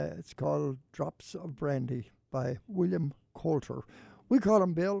 It's called Drops of Brandy by William Coulter. We call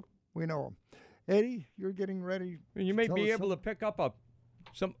him Bill. We know him. Eddie, you're getting ready. You may be able to pick up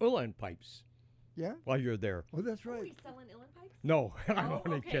some uilleann pipes. Yeah? While you're there. Oh, that's right. Are we selling uilleann pipes? No, I'm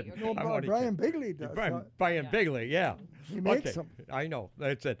only kidding. No, Brian Bigley does. Brian Bigley, yeah. He makes them. I know.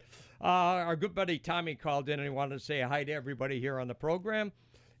 That's it. Our good buddy Tommy called in and he wanted to say hi to everybody here on the program.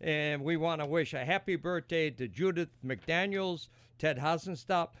 And we want to wish a happy birthday to Judith McDaniels, Ted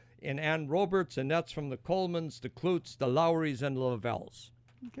Hasenstop, and Ann Roberts. And that's from the Colemans, the Klutz, the Lowrys, and Lavells.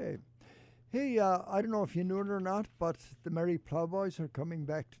 Okay. Hey, I don't know if you knew it or not, but the Merry Plowboys are coming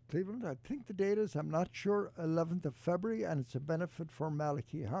back to Cleveland. I think the date is, I'm not sure, 11th of February, and it's a benefit for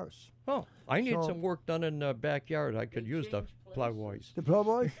Malachi House. Oh, I need some work done in the backyard. I could use the Plowboys. The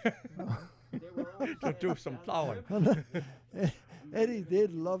Plowboys? To do some plowing. Eddie,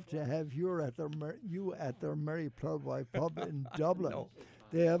 they'd love to have you at their Merry Plowboy pub in Dublin. No.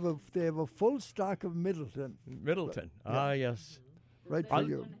 They have a full stock of Middleton. Middleton. Yeah. Yes. Right for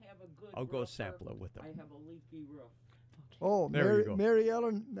you. I'll go sample it with them. I have a leaky roof. Oh, There you go. Mary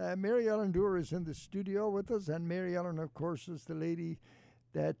Ellen Dewar is in the studio with us, and Mary Ellen, of course, is the lady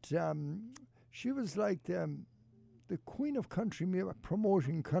that she was like the queen of country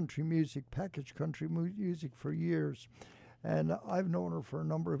promoting country music, packaged country music for years. And I've known her for a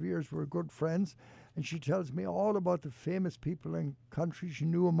number of years. We're good friends. And she tells me all about the famous people in country. She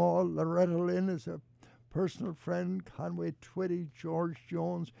knew them all. Loretta Lynn is a personal friend. Conway Twitty, George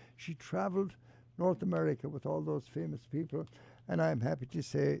Jones. She traveled North America with all those famous people. And I'm happy to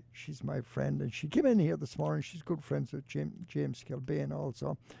say she's my friend. And she came in here this morning. She's good friends with James Kilbane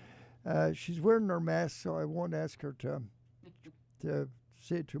also. She's wearing her mask, so I won't ask her to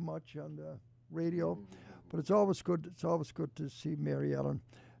say too much on the radio. But it's always good. It's always good to see Mary Ellen.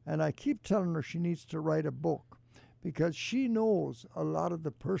 And I keep telling her she needs to write a book because she knows a lot of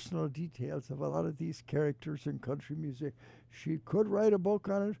the personal details of a lot of these characters in country music. She could write a book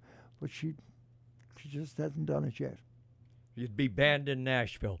on it, but she just hasn't done it yet. You'd be banned in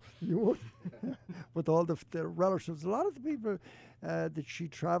Nashville. You would, with all the relatives. A lot of the people that she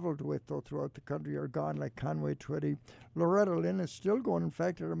traveled with, though, throughout the country are gone, like Conway Twitty. Loretta Lynn is still going. In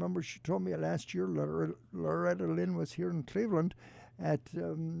fact, I remember she told me last year Loretta Lynn was here in Cleveland at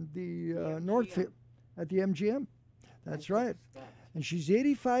the Northfield, at the MGM. That's right. And she's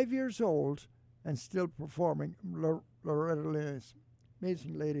 85 years old and still performing. Loretta Lynn is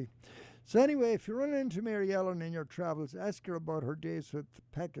amazing lady. So anyway, if you run into Mary Ellen in your travels, ask her about her days with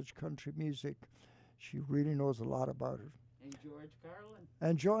packaged country music. She really knows a lot about it. And George Carlin.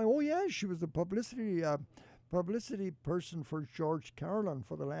 And oh yeah, she was the publicity person for George Carlin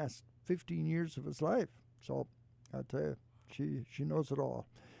for the last 15 years of his life. So I tell you, she knows it all.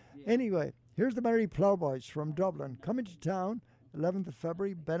 Yeah. Anyway, here's the Merry Plowboys from Dublin coming to town, 11th of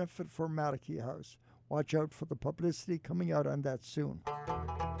February, benefit for Malachy House. Watch out for the publicity coming out on that soon.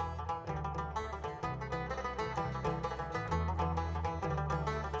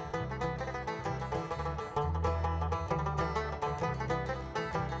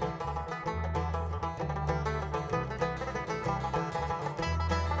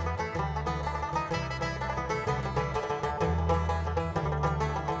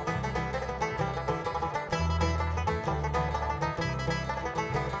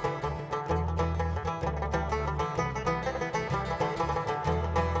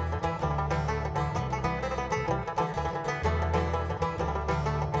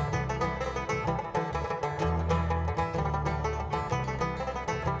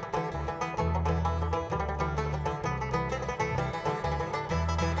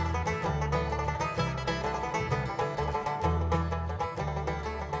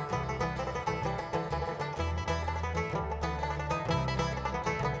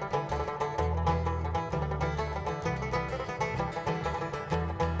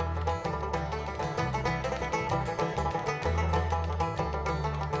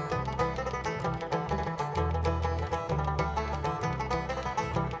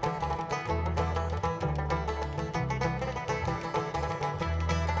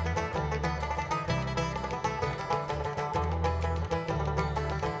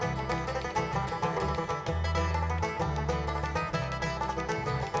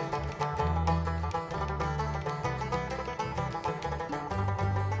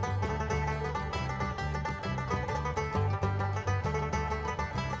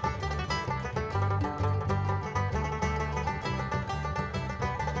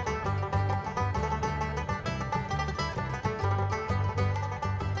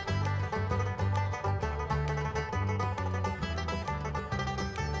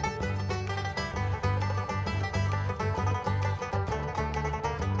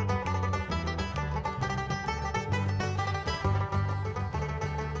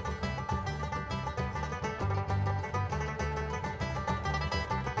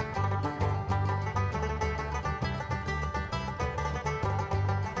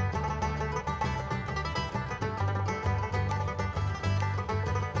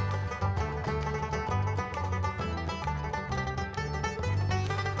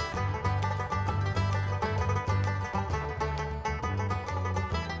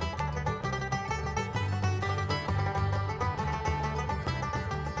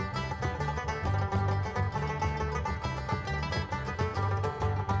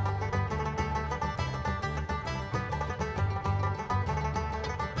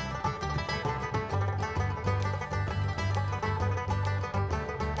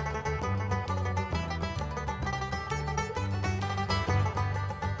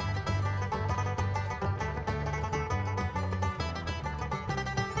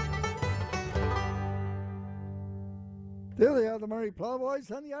 There they are, the Murray Plowboys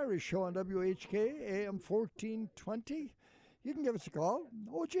on the Irish Show on WHK, AM 1420. You can give us a call.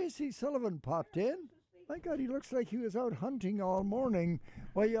 Oh, J.C. Sullivan popped in. My God, he looks like he was out hunting all morning.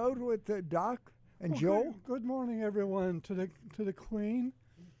 Were you out with Doc and Joe? Good morning, everyone, to the Queen.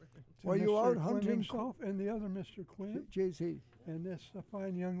 To Were you Mr. out Quinn hunting? himself and the other Mr. Quinn. J.C. And this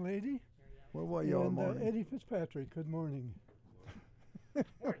fine young lady. Where were you all and, morning? Eddie Fitzpatrick, good morning.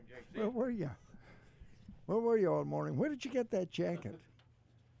 Where were you? Where were you all morning? Where did you get that jacket?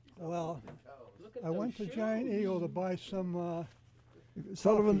 Well, I went to Giant Eagle to buy some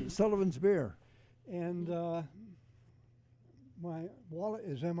Sullivan's beer. And my wallet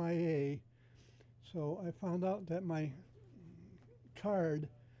is MIA, so I found out that my card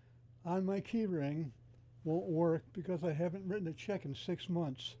on my key ring won't work because I haven't written a check in 6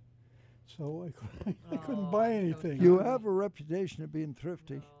 months. So I couldn't buy anything. You have a reputation of being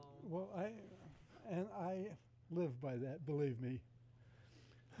thrifty. Well, I live by that, believe me.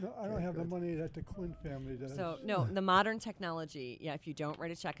 No, I don't have the money that the Quinn family does. So, no, the modern technology, if you don't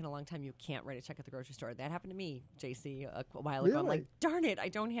write a check in a long time, you can't write a check at the grocery store. That happened to me, JC, a while ago. I'm like, darn it, I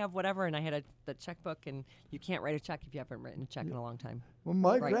don't have whatever. And I had the checkbook, and you can't write a check if you haven't written a check in a long time. Well,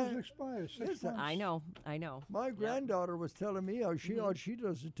 my expires 6 months. I know. My granddaughter was telling me how all she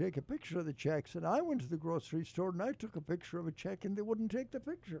does is take a picture of the checks. And I went to the grocery store, and I took a picture of a check, and they wouldn't take the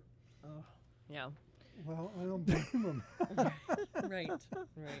picture. Oh, yeah. Well, I don't blame them. Right.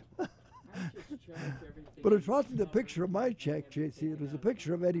 But it wasn't a picture of my check, JC. It was a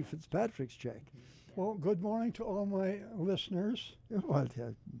picture of Eddie Fitzpatrick's check. Well, good morning to all my listeners, Well,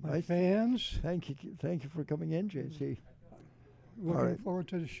 my fans. Thank you for coming in, JC. Looking forward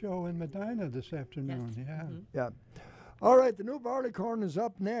to the show in Medina this afternoon. Yes. Yeah. Yeah. All right, the new Barleycorn is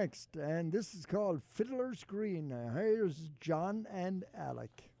up next, and this is called Fiddler's Green. Now, here's John and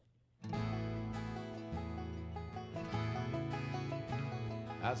Alec.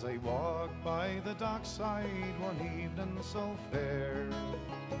 As I walked by the dockside one evening so fair,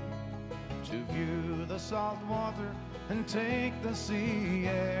 to view the salt water and take the sea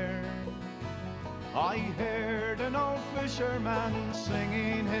air, I heard an old fisherman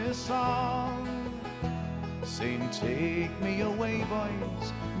singing his song, saying, "Take me away,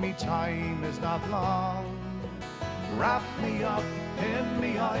 boys, me time is not long. Wrap me up in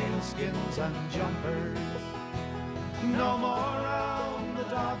me oilskins and jumpers, no more round the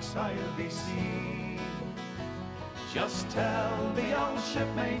docks I'll be seen. Just tell the old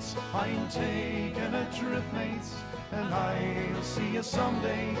shipmates I'm taking a trip, mates, and I'll see you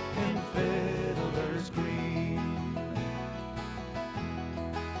someday in Fiddler's Green."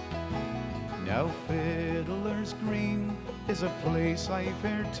 Now Fiddler's Green is a place I've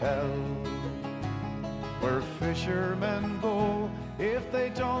heard tell, where fishermen go if they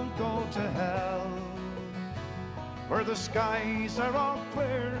don't go to hell, where the skies are all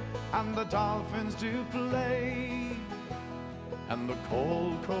clear and the dolphins do play, and the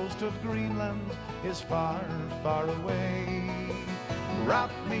cold coast of Greenland is far, far away.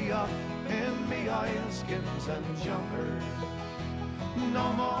 Wrap me up in me oilskins and jumpers,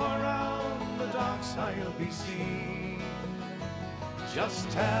 no more round the docks I'll be seen. Just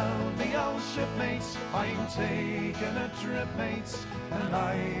tell the old shipmates I'm taking a trip, mates, and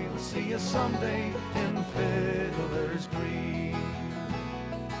I'll see you someday in Fiddler's Green.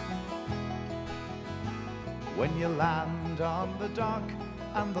 When you land on the dock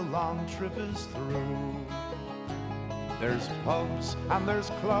and the long trip is through, there's pubs and there's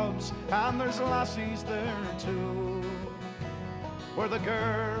clubs and there's lassies there too, where the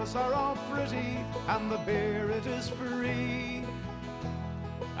girls are all pretty and the beer it is free,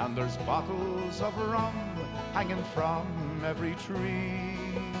 and there's bottles of rum hanging from every tree.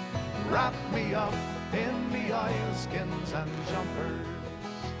 Wrap me up in me oilskins and jumpers,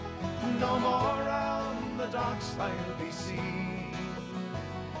 no more round the docks I'll be seen.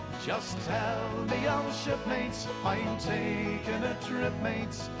 Just tell the old shipmates I'm taking a trip,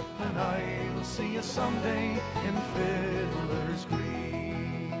 mates, and I'll see you someday in Fiddler's Green.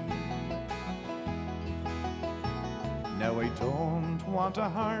 Now I don't want a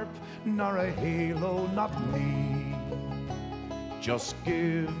harp, nor a halo, not me. Just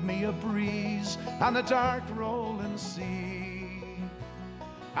give me a breeze and a dark rolling sea,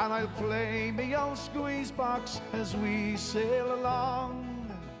 and I'll play me old squeeze box as we sail along,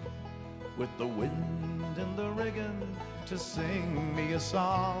 with the wind in the rigging to sing me a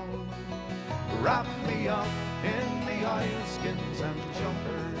song. Wrap me up in the oilskins and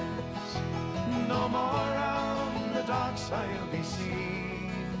jumpers, no more round the docks I'll be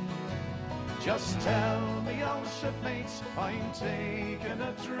seen. Just tell me old shipmates I'm taking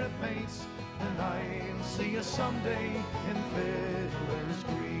a trip, mates, and I'll see you someday in Fiddler's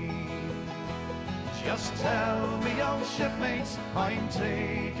Green. Just tell me, old shipmates, I'm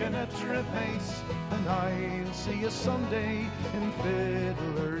taking a trip, mates, and I'll see you someday in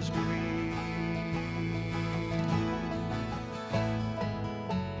Fiddler's Green.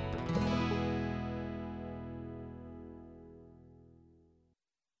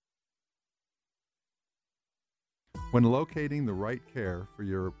 When locating the right care for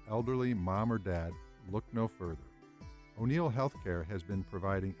your elderly mom or dad, look no further. O'Neill Healthcare has been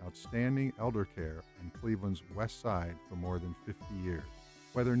providing outstanding elder care on Cleveland's west side for more than 50 years.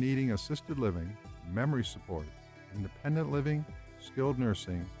 Whether needing assisted living, memory support, independent living, skilled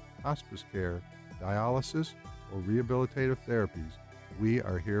nursing, hospice care, dialysis, or rehabilitative therapies, we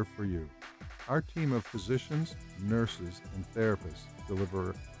are here for you. Our team of physicians, nurses, and therapists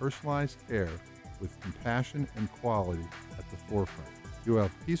deliver personalized care with compassion and quality at the forefront. You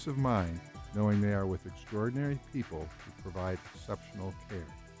have peace of mind knowing they are with extraordinary people who provide exceptional care.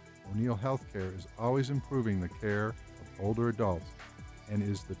 O'Neill Healthcare is always improving the care of older adults and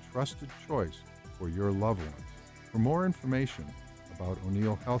is the trusted choice for your loved ones. For more information about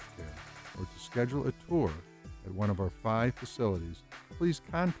O'Neill Healthcare or to schedule a tour at one of our 5 facilities, please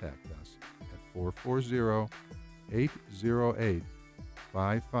contact us at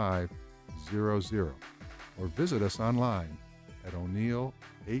 440-808-5500 or visit us online at o'neillhc.com.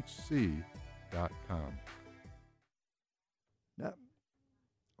 Now,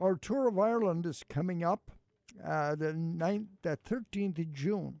 our tour of Ireland is coming up the 13th of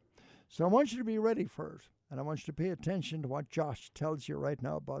June. So I want you to be ready for it, and I want you to pay attention to what Josh tells you right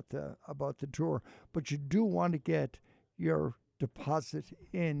now about the tour. But you do want to get your deposit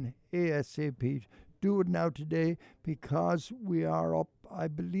in ASAP. Do it now today, because we are up, I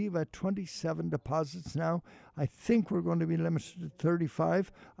believe, at 27 deposits now. I think we're going to be limited to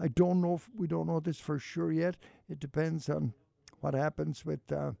 35. We don't know this for sure yet. It depends on what happens with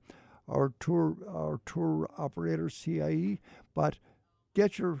our tour operator, CIE. But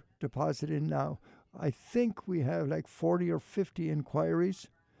get your deposit in now. I think we have like 40 or 50 inquiries.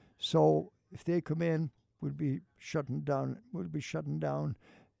 So if they come in, we'll be shutting down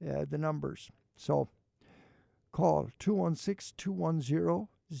the numbers. So call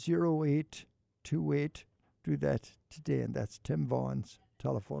 216-210-0828. Do that today, and that's Tim Vaughan's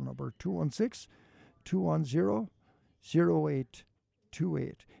telephone number,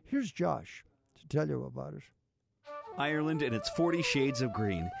 216-210-0828. Here's Josh to tell you about it. Ireland and its 40 shades of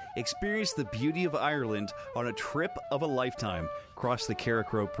green. Experience the beauty of Ireland on a trip of a lifetime. Cross the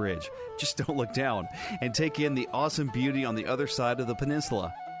Carrickrope Bridge. Just don't look down, and take in the awesome beauty on the other side of the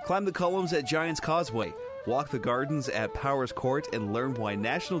peninsula. Climb the columns at Giant's Causeway. Walk the gardens at Powers Court and learn why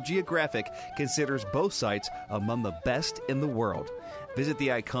National Geographic considers both sites among the best in the world. Visit the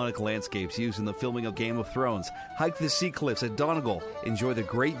iconic landscapes used in the filming of Game of Thrones. Hike the sea cliffs at Donegal. Enjoy the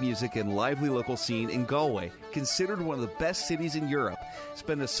great music and lively local scene in Galway, considered one of the best cities in Europe.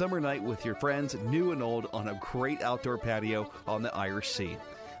 Spend a summer night with your friends, new and old, on a great outdoor patio on the Irish Sea.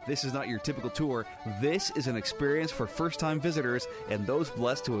 This is not your typical tour. This is an experience for first-time visitors and those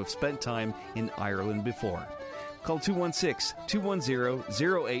blessed to have spent time in Ireland before. Call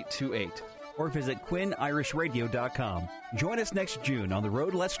 216-210-0828 or visit QuinnIrishRadio.com. Join us next June on the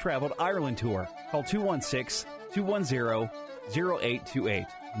Road Less Traveled Ireland Tour. Call 216-210-0828.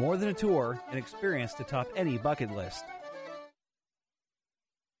 More than a tour, an experience to top any bucket list.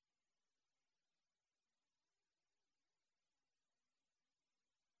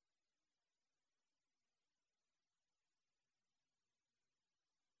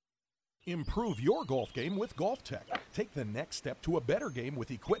 Improve your golf game with GolfTech. Take the next step to a better game with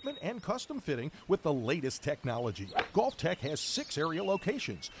equipment and custom fitting with the latest technology. GolfTech has 6 area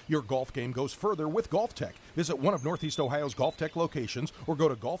locations. Your golf game goes further with GolfTech. Visit one of Northeast Ohio's GolfTech locations or go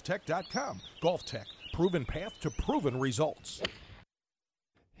to golftech.com. GolfTech, proven path to proven results.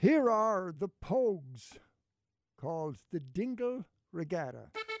 Here are the Pogues, called the Dingle Regatta.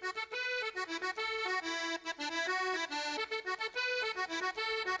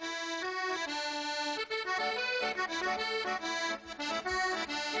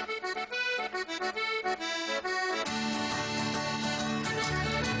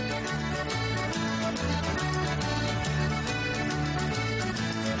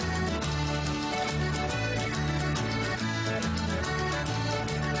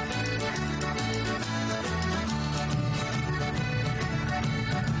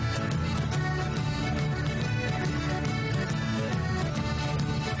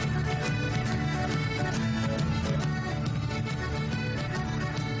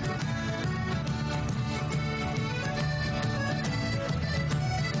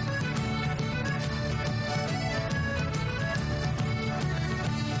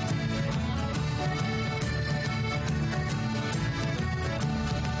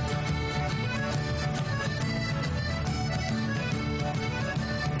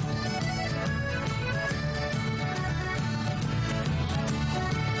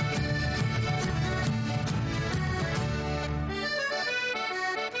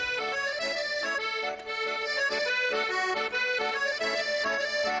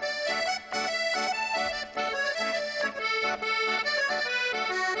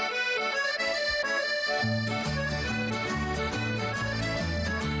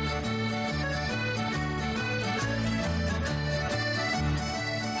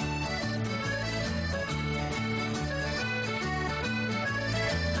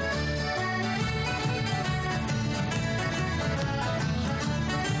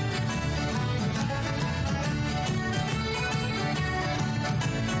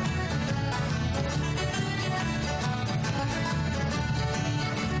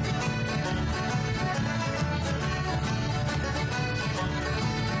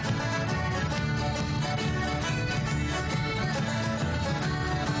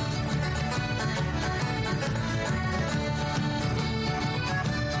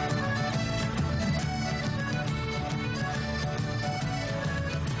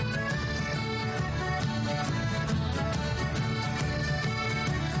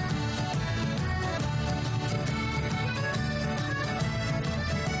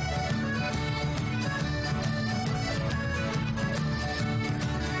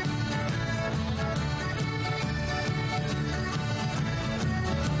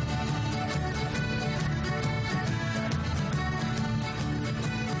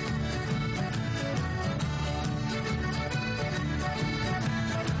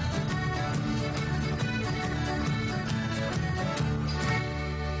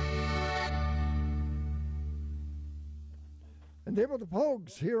 And they were the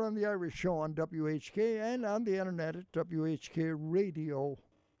Pogues here on the Irish Show on WHK and on the internet at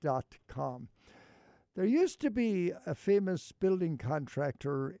WHKradio.com. There used to be a famous building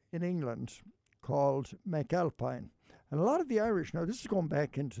contractor in England called McAlpine. And a lot of the Irish, now this is going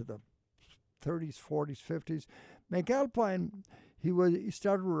back into the 30s, 40s, 50s. McAlpine, he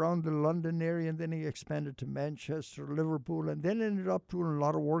started around the London area, and then he expanded to Manchester, Liverpool, and then ended up doing a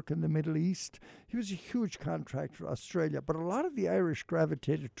lot of work in the Middle East. He was a huge contractor, Australia, but a lot of the Irish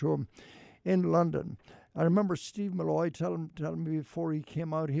gravitated to him in London. I remember Steve Malloy telling me before he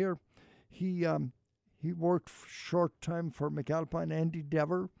came out here, he worked short time for McAlpine. Andy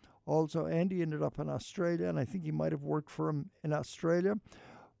Dever also. Andy ended up in Australia, and I think he might have worked for him in Australia.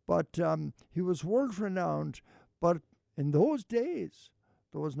 But he was world-renowned. But in those days,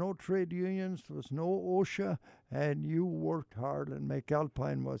 there was no trade unions, there was no OSHA, and you worked hard, and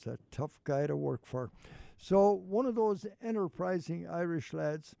McAlpine was a tough guy to work for. So one of those enterprising Irish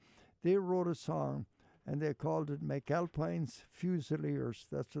lads, they wrote a song, and they called it McAlpine's Fusiliers.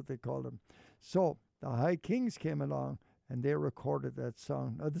 That's what they called him. So the High Kings came along, and they recorded that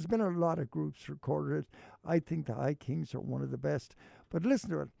song. Now, there's been a lot of groups recorded it. I think the High Kings are one of the best. But listen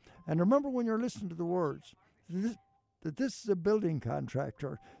to it. And remember when you're listening to the words, that this is a building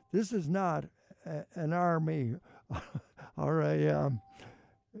contractor. This is not an army or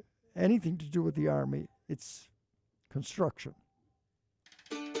anything to do with the army. It's construction.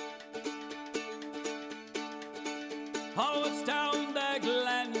 Oh, it's down the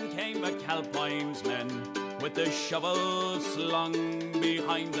glen came McAlpine's men, with the shovel slung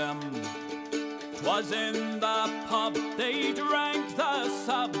behind them. 'Twas in the pub they drank the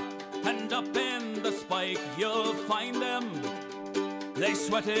sub, and up in the spike you'll find them. They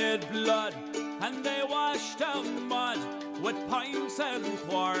sweated blood and they washed out mud with pints and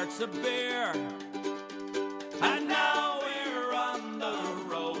quarts of beer. And now we're on the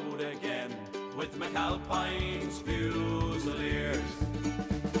road again with McAlpine's Fusiliers.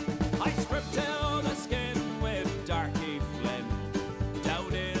 I stripped till the skin with Darky Flynn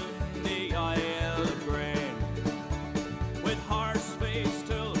down in the Isle of Grain. With horse face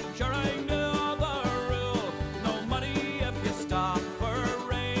till sure I knew the rule, no money if you stop for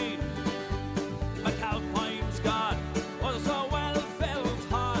rain. McAlpine's God was a well-filled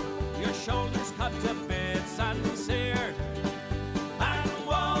hod, your shoulders cut to bits and seared. And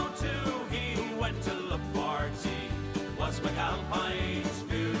woe to he who went to look for tea, was McAlpine's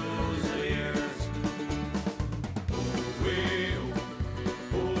Fusiliers. Ooh-wee,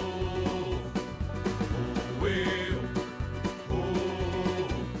 ooh-wee, ooh.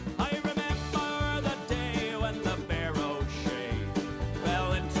 I remember the day when the Barrow Shay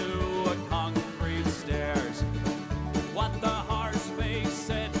fell into a concrete stairs. What the horse face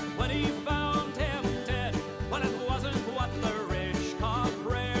said when he found him dead, but it wasn't what the rich call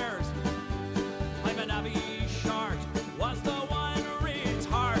prayers. I'm an Abbey Short was the one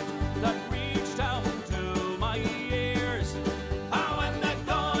retard that reached down to my ears. Oh, when the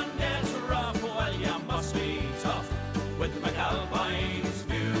gun gets rough, well, you must be tough with McAlpine's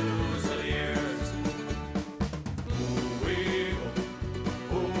Fusiliers. Ooh-wee,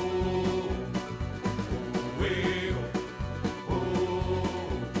 ooh-wee,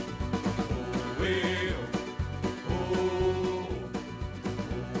 ooh-wee,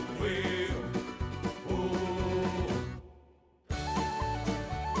 ooh-wee, ooh.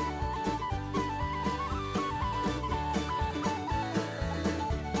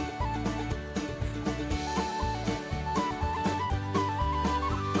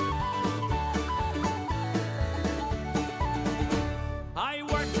 I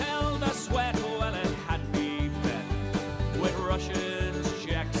worked till the sweat, well, it had me bet with Russians,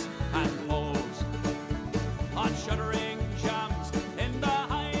 Czechs, and Poles on shuttering jams in the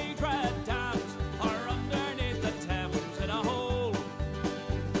Hydra dams or underneath the Thames in a hole.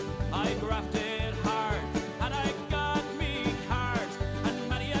 I grafted hard and I got me cards and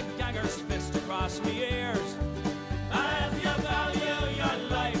many a ganger's fist across me ears. And if you value your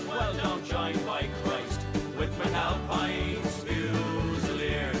life, well, don't join by Christ with McAlpine's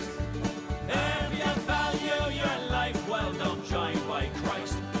Fusiliers. If you value your life, well, don't join by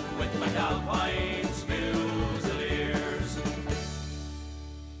Christ with McAlpine's Fusiliers.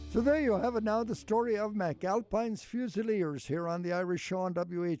 So there you have it now, the story of McAlpine's Fusiliers here on the Irish Show on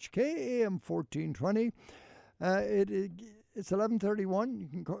WHK AM 1420. It's 11:31. You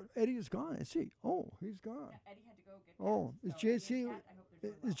can call. Eddie is gone. Is he? Oh, he's gone. Eddie had to go get Oh, is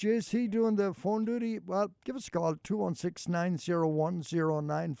JC doing the phone duty? Well, give us a call,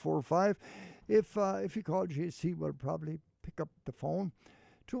 216-901-0945. If you call JC, we'll probably pick up the phone.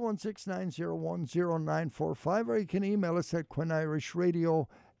 216-901-0945, or you can email us at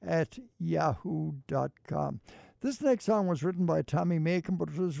quinirishradio@yahoo.com. This next song was written by Tommy Macon, but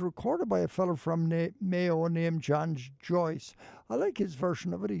it was recorded by a fellow from Mayo named John Joyce. I like his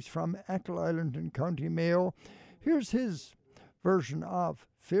version of it. He's from Achill Island in County Mayo. Here's his version of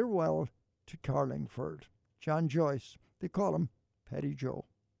Farewell to Carlingford. John Joyce. They call him Petty Joe.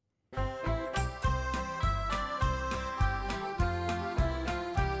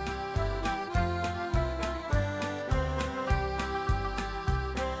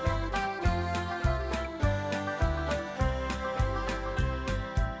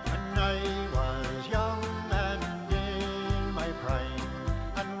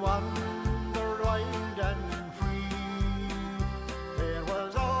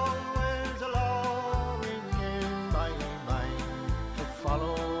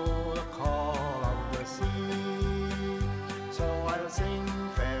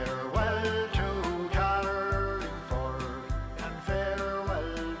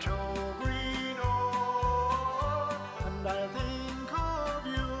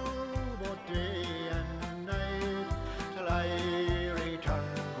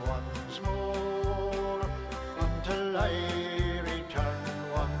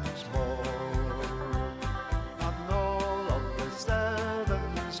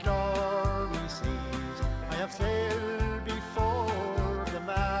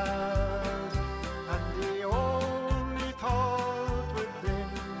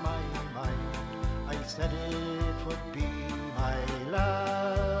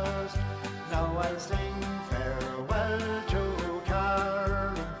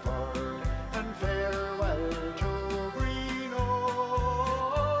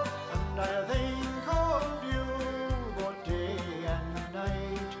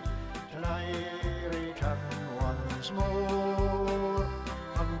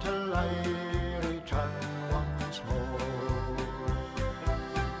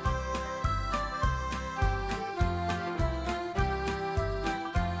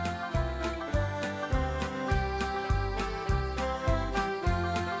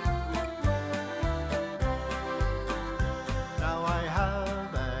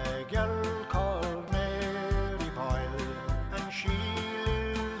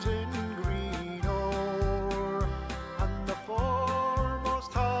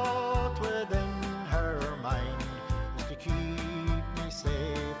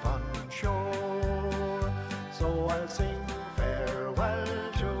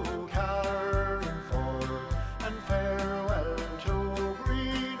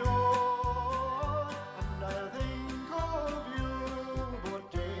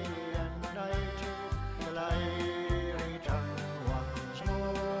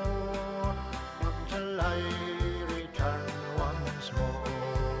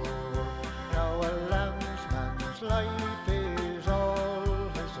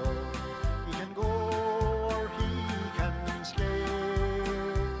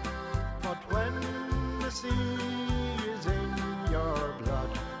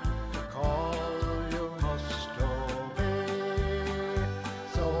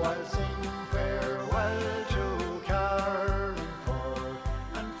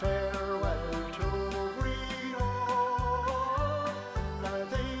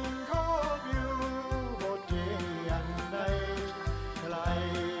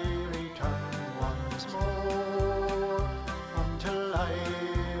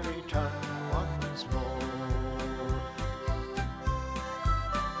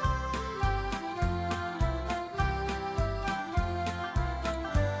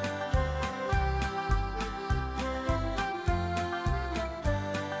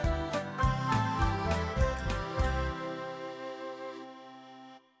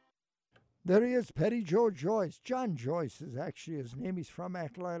 There he is, Petty Joe Joyce. John Joyce is actually his name. He's from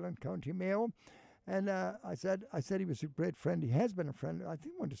Achill Island, County Mayo. And I said he was a great friend. He has been a friend. I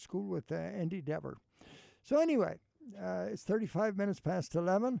think went to school with Andy Dever. So anyway, it's 35 minutes past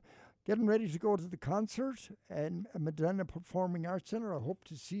 11. Getting ready to go to the concert in Medina Performing Arts Centre. I hope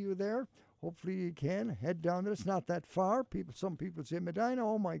to see you there. Hopefully you can head down there. It's not that far. Some people say, Medina,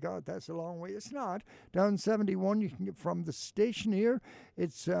 oh my God, that's a long way. It's not. Down 71, you can get from the station here.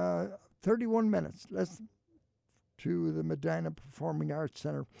 It's 31 minutes less to the Medina Performing Arts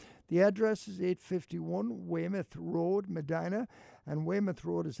Centre. The address is 851 Weymouth Road, Medina, and Weymouth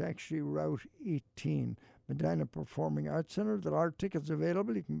Road is actually Route 18. Medina Performing Arts Centre. There are tickets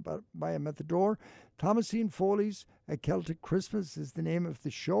available. You can buy them at the door. Thomasine Foley's A Celtic Christmas is the name of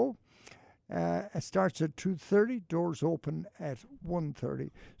the show. It starts at 2:30. Doors open at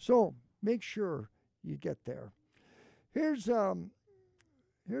 1:30. So make sure you get there. Here's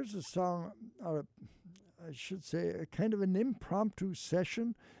Here's a song, or I should say, a kind of an impromptu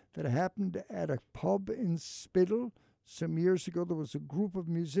session that happened at a pub in Spiddle some years ago. There was a group of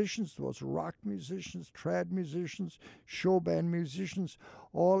musicians. There was rock musicians, trad musicians, show band musicians,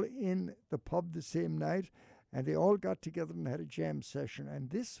 all in the pub the same night. And they all got together and had a jam session.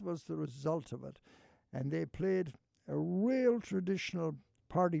 And this was the result of it. And they played a real traditional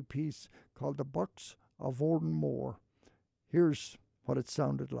party piece called The Bucks of Odenmore. Here's what it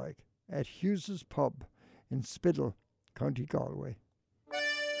sounded like at Hughes's Pub in Spiddle, County Galway.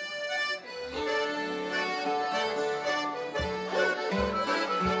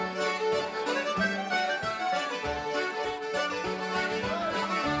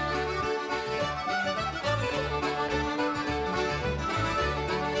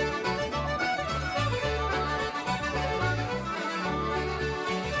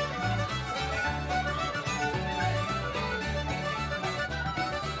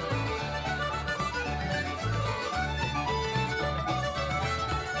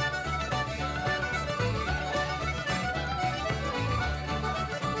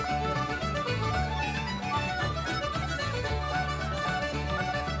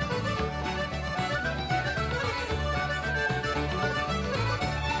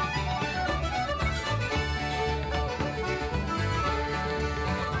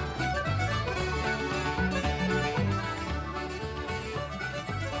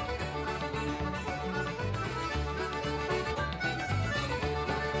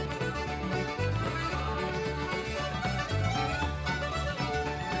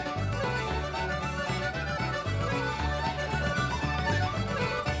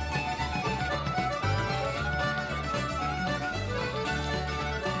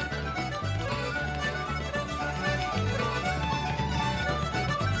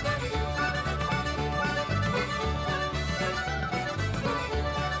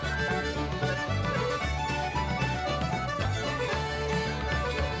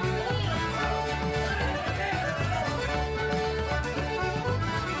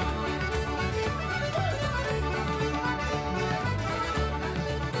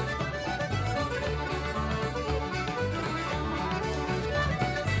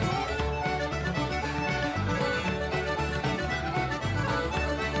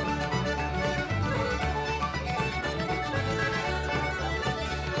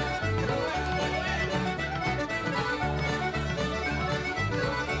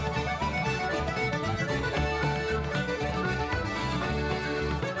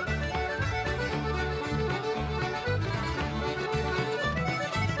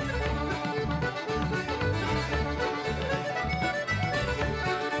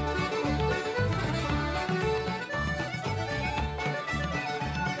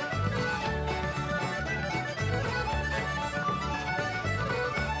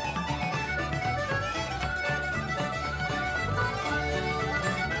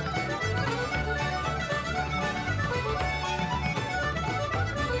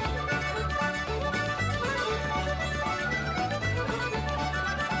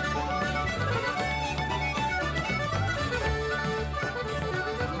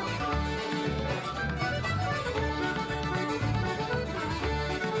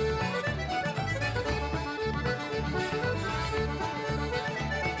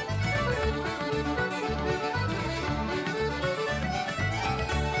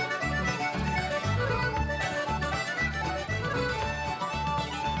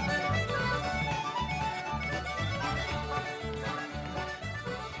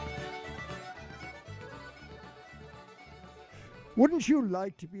 Wouldn't you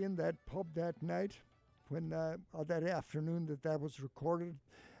like to be in that pub that night, when or that afternoon that was recorded?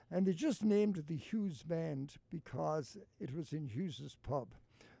 And they just named it the Hughes Band because it was in Hughes's Pub.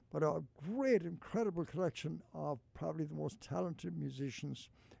 But a great, incredible collection of probably the most talented musicians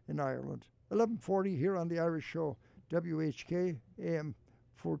in Ireland. 11:40 here on the Irish Show, WHK AM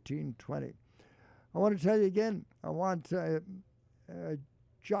 1420. I want to tell you again, I want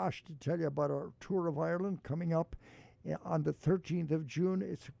Josh to tell you about our tour of Ireland coming up on the 13th of June.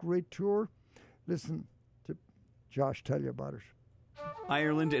 It's a great tour. Listen to Josh tell you about it.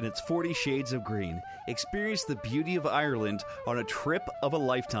 Ireland and its 40 shades of green. Experience the beauty of Ireland on a trip of a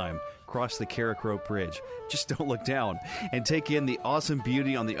lifetime. Cross the Carrickrope Bridge. Just don't look down. And take in the awesome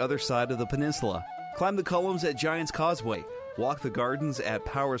beauty on the other side of the peninsula. Climb the columns at Giant's Causeway. Walk the gardens at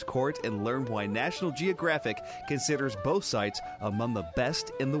Powers Court and learn why National Geographic considers both sites among the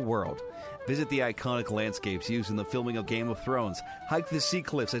best in the world. Visit the iconic landscapes used in the filming of Game of Thrones. Hike the sea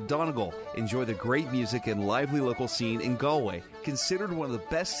cliffs at Donegal. Enjoy the great music and lively local scene in Galway, considered one of the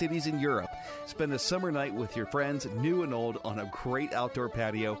best cities in Europe. Spend a summer night with your friends, new and old, on a great outdoor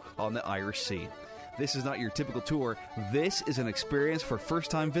patio on the Irish Sea. This is not your typical tour. This is an experience for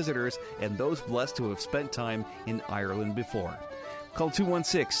first-time visitors and those blessed to have spent time in Ireland before. Call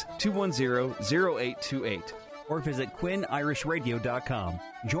 216-210-0828. Or visit QuinnIrishRadio.com.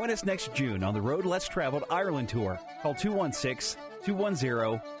 Join us next June on the Road Let's Travel Ireland Tour. Call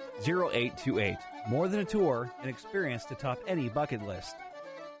 216-210-0828. More than a tour, an experience to top any bucket list.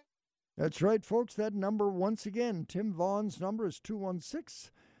 That's right, folks. That number, once again, Tim Vaughan's number is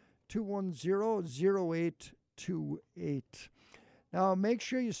 216-210-0828. Now, make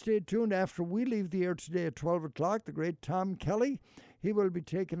sure you stay tuned after we leave the air today at 12 o'clock. The great Tom Kelly, he will be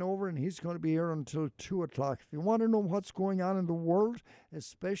taking over, and he's going to be here until 2 o'clock. If you want to know what's going on in the world,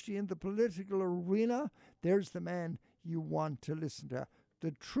 especially in the political arena, there's the man you want to listen to.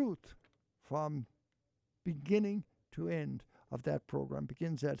 The truth from beginning to end of that program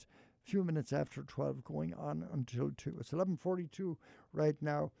begins at a few minutes after 12, going on until 2. It's 11:42 right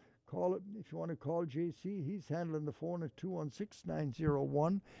now. Call it if you want to call JC. He's handling the phone at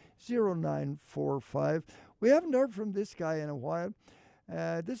 216-901-0945. We haven't heard from this guy in a while.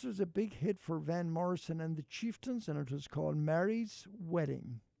 This was a big hit for Van Morrison and the Chieftains, and it was called Mary's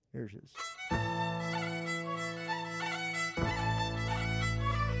Wedding. Here it is.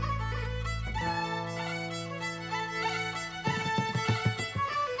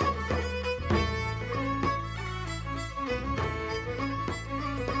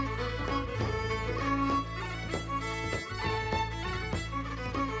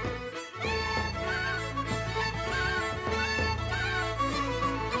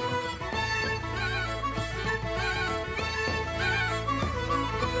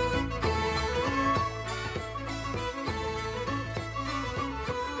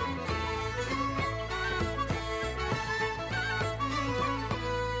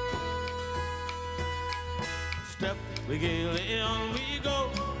 Step, we gaily on we go,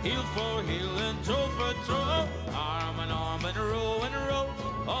 heel for heel and toe for toe, arm in arm and row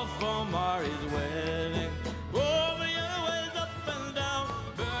off for Mary's wedding. Over the other ways up and down,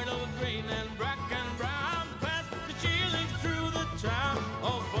 bird of green and black and brown, past the cheerleaders through the town,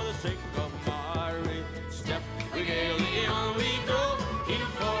 all for the sake of Mary. Step, we gaily on we go, heel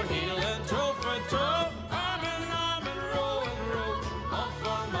for heel and toe for toe, arm in arm and row off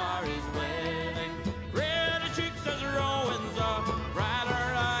for Mary's wedding. Red cheeks as Rowan's are,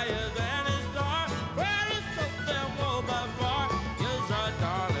 brighter eyes than his star, fairest of them all by far is our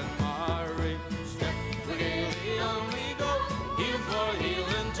darling Mary.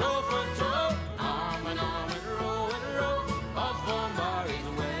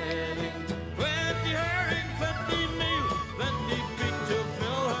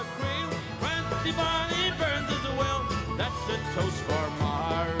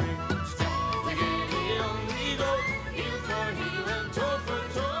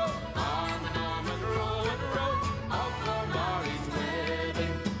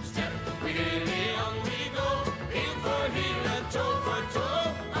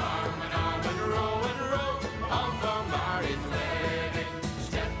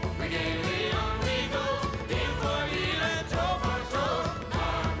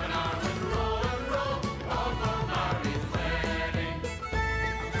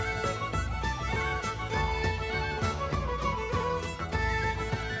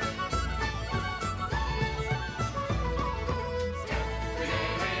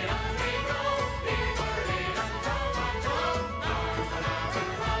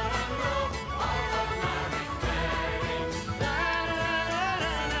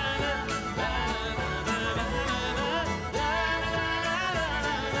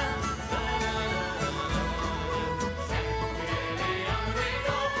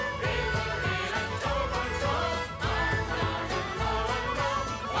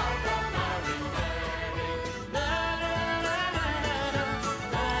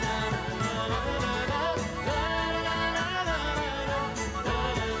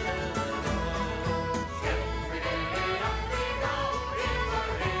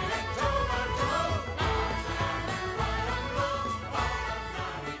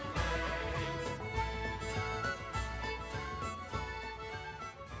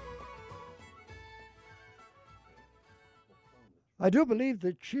 I do believe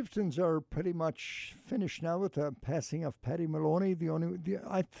the Chieftains are pretty much finished now with the passing of Paddy Maloney.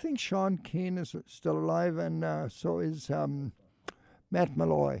 I think Sean Keane is still alive, and so is Matt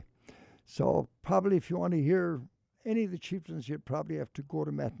Malloy. So probably if you want to hear any of the Chieftains, you'd probably have to go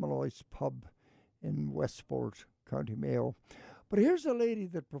to Matt Malloy's pub in Westport, County Mayo. But here's a lady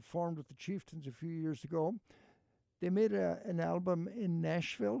that performed with the Chieftains a few years ago. They made an album in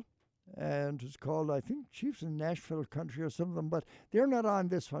Nashville, and it's called, I think, Chiefs in Nashville Country or something, but they're not on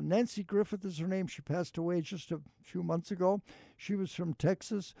this one. Nancy Griffith is her name. She passed away just a few months ago. She was from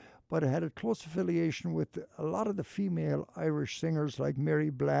Texas, but had a close affiliation with a lot of the female Irish singers like Mary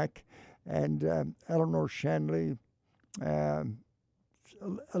Black and Eleanor Shanley, a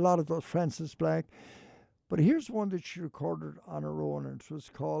lot of those, Frances Black. But here's one that she recorded on her own, and it was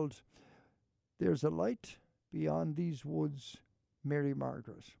called There's a Light Beyond These Woods, Mary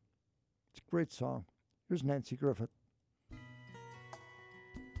Margaret. It's a great song. Here's Nancy Griffith.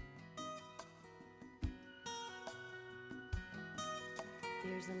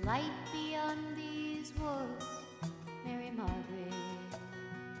 There's a light beyond these woods, Mary Margaret.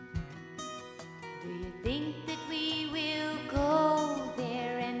 Do you think that we will go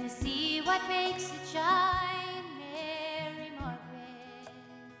there and see what makes it shine, Mary Margaret?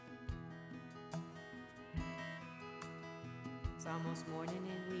 It's almost morning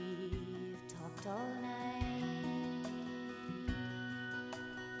and we've talked all night.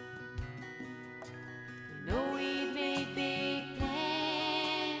 You know we've made big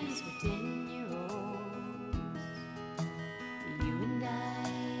plans for 10-year-olds, you and I.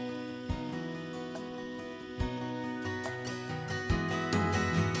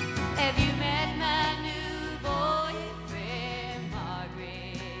 Have you met my new boyfriend,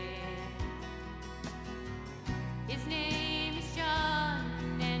 Margaret? His name is John,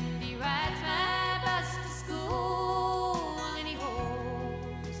 and he rides my bus to school, and he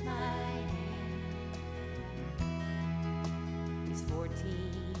holds my hand. He's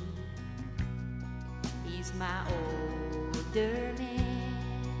 14, he's my older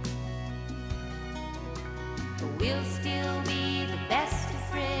man, but we'll still be the best of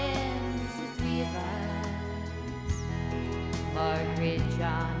friends, the three of us, Margaret,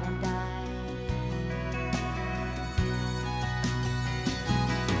 John, and I.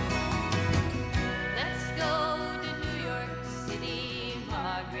 Let's go to New York City,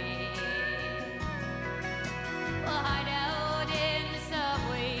 Margaret. We'll hide out in the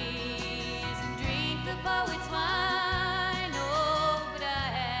subways and drink the poet's wine. Oh, but I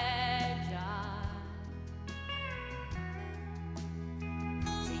had John.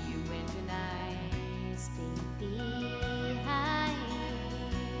 So you and I stayed behind,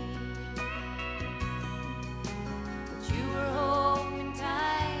 but you were home in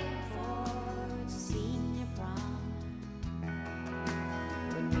time for the senior prom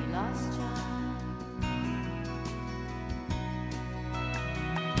when we lost John.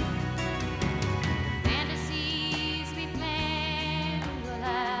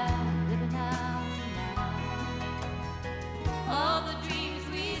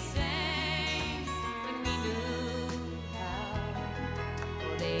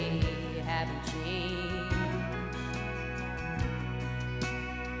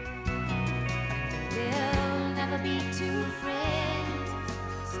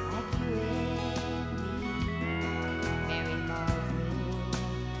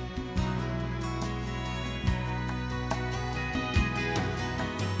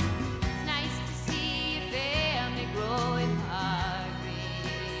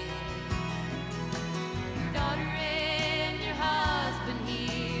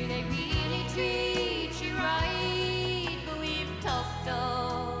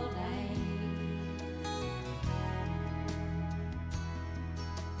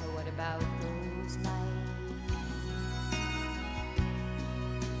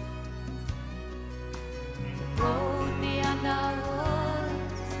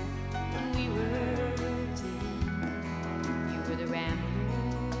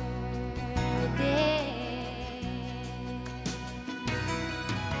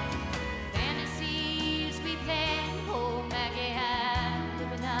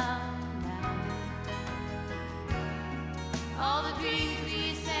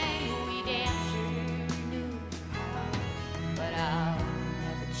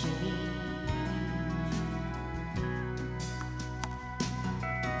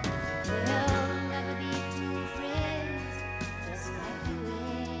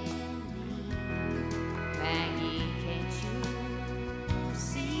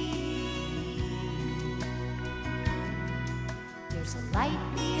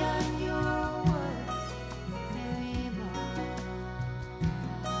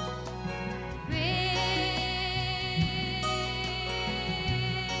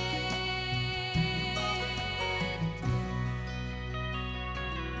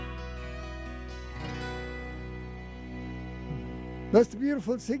 That's the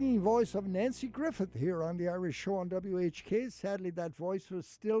beautiful singing voice of Nancy Griffith here on the Irish Show on WHK. Sadly, that voice was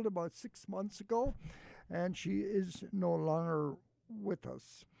stilled about 6 months ago, and she is no longer with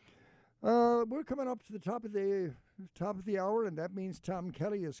us. We're coming up to the top of the hour, and that means Tom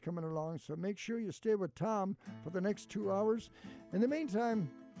Kelly is coming along. So make sure you stay with Tom for the next 2 hours. In the meantime,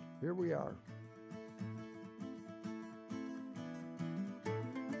 here we are.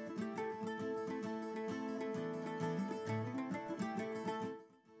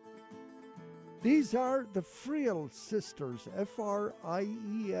 These are the Friel Sisters,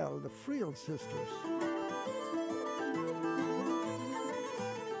 F-R-I-E-L, the Friel Sisters.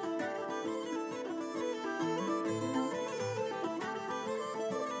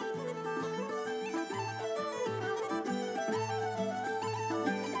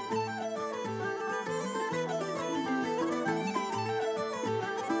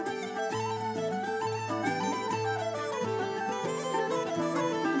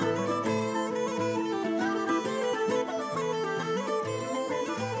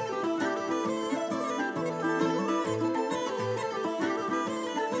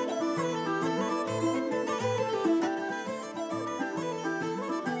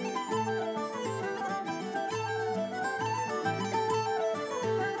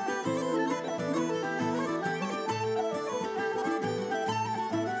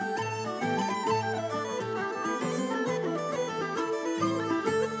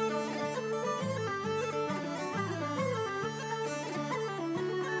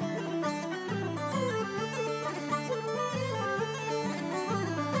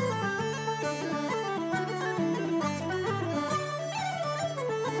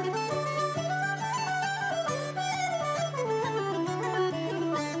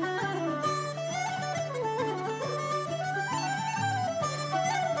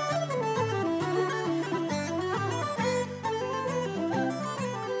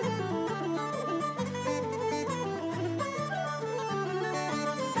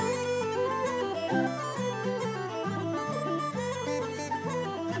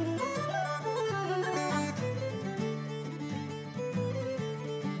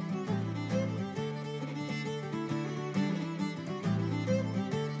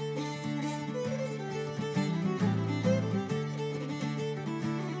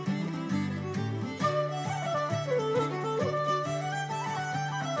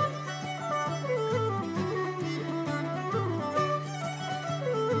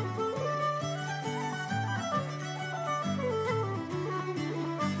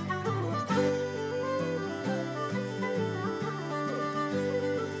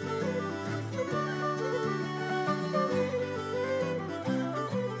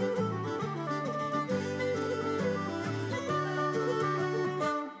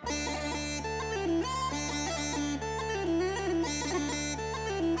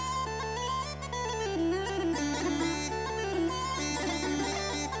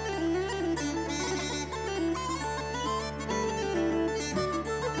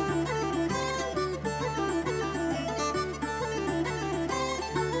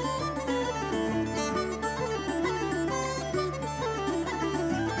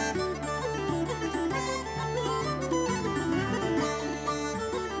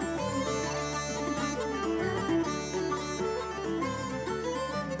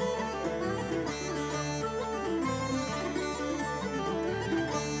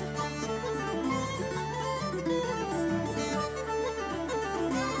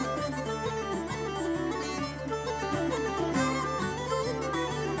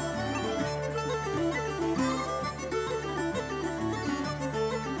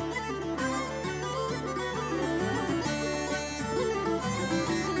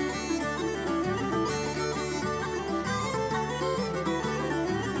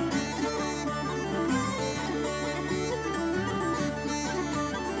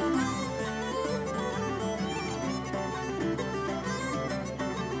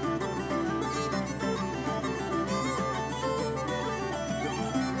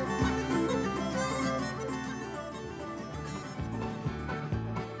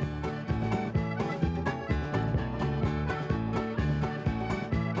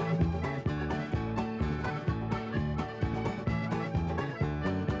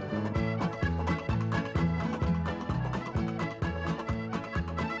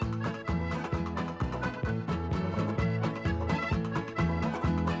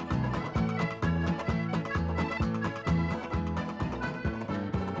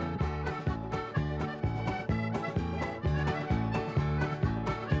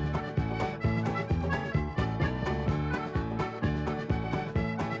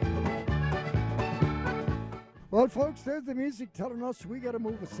 Well, folks, there's the music telling us we got to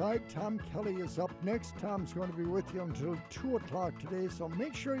move aside. Tom Kelly is up next. Tom's going to be with you until 2 o'clock today, so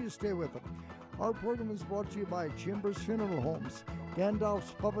make sure you stay with him. Our program is brought to you by Chambers Funeral Homes,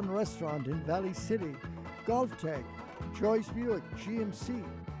 Gandalf's Pub and Restaurant in Valley City, Golf Tech, Joyce Buick, GMC,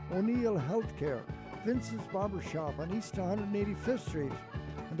 O'Neill Healthcare, Vince's Barbershop on East 185th Street,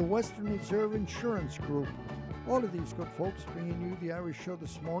 and the Western Reserve Insurance Group. All of these good folks bringing you the Irish Show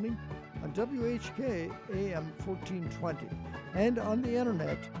this morning on WHK AM 1420 and on the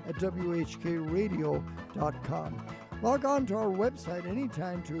internet at WHKradio.com. Log on to our website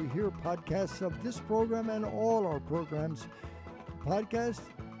anytime to hear podcasts of this program and all our programs. Podcast,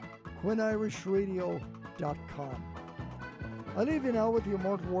 QuinnIrishRadio.com. I leave you now with the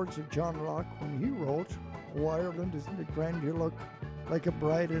immortal words of John Locke when he wrote, "Oh, Ireland, isn't it grand you look, like a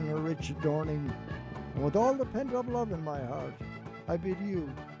bride in her rich adorning? And with all the pent-up love in my heart, I bid you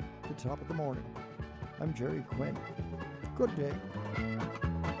the top of the morning." I'm Jerry Quinn. Good day.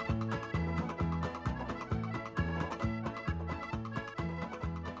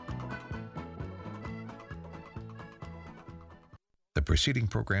 The preceding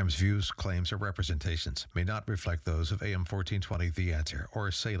program's views, claims, or representations may not reflect those of AM 1420 The Answer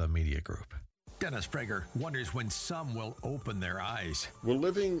or Salem Media Group. Dennis Prager wonders when some will open their eyes. We're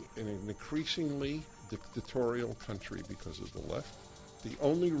living in an increasingly dictatorial country because of the left. The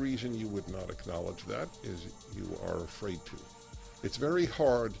only reason you would not acknowledge that is you are afraid to. It's very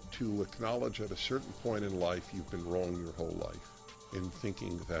hard to acknowledge at a certain point in life you've been wrong your whole life in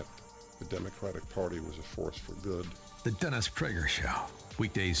thinking that the Democratic Party was a force for good. The Dennis Prager Show,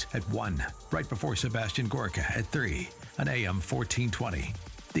 weekdays at 1, right before Sebastian Gorka at 3 on AM 1420.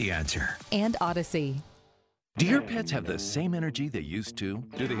 The Answer. And Odyssey. Do your pets have the same energy they used to?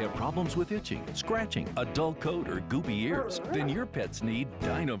 Do they have problems with itching, scratching, a dull coat, or goopy ears? Then your pets need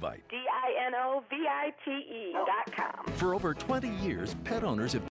Dinovite. DINOVITE.com. For over 20 years, pet owners have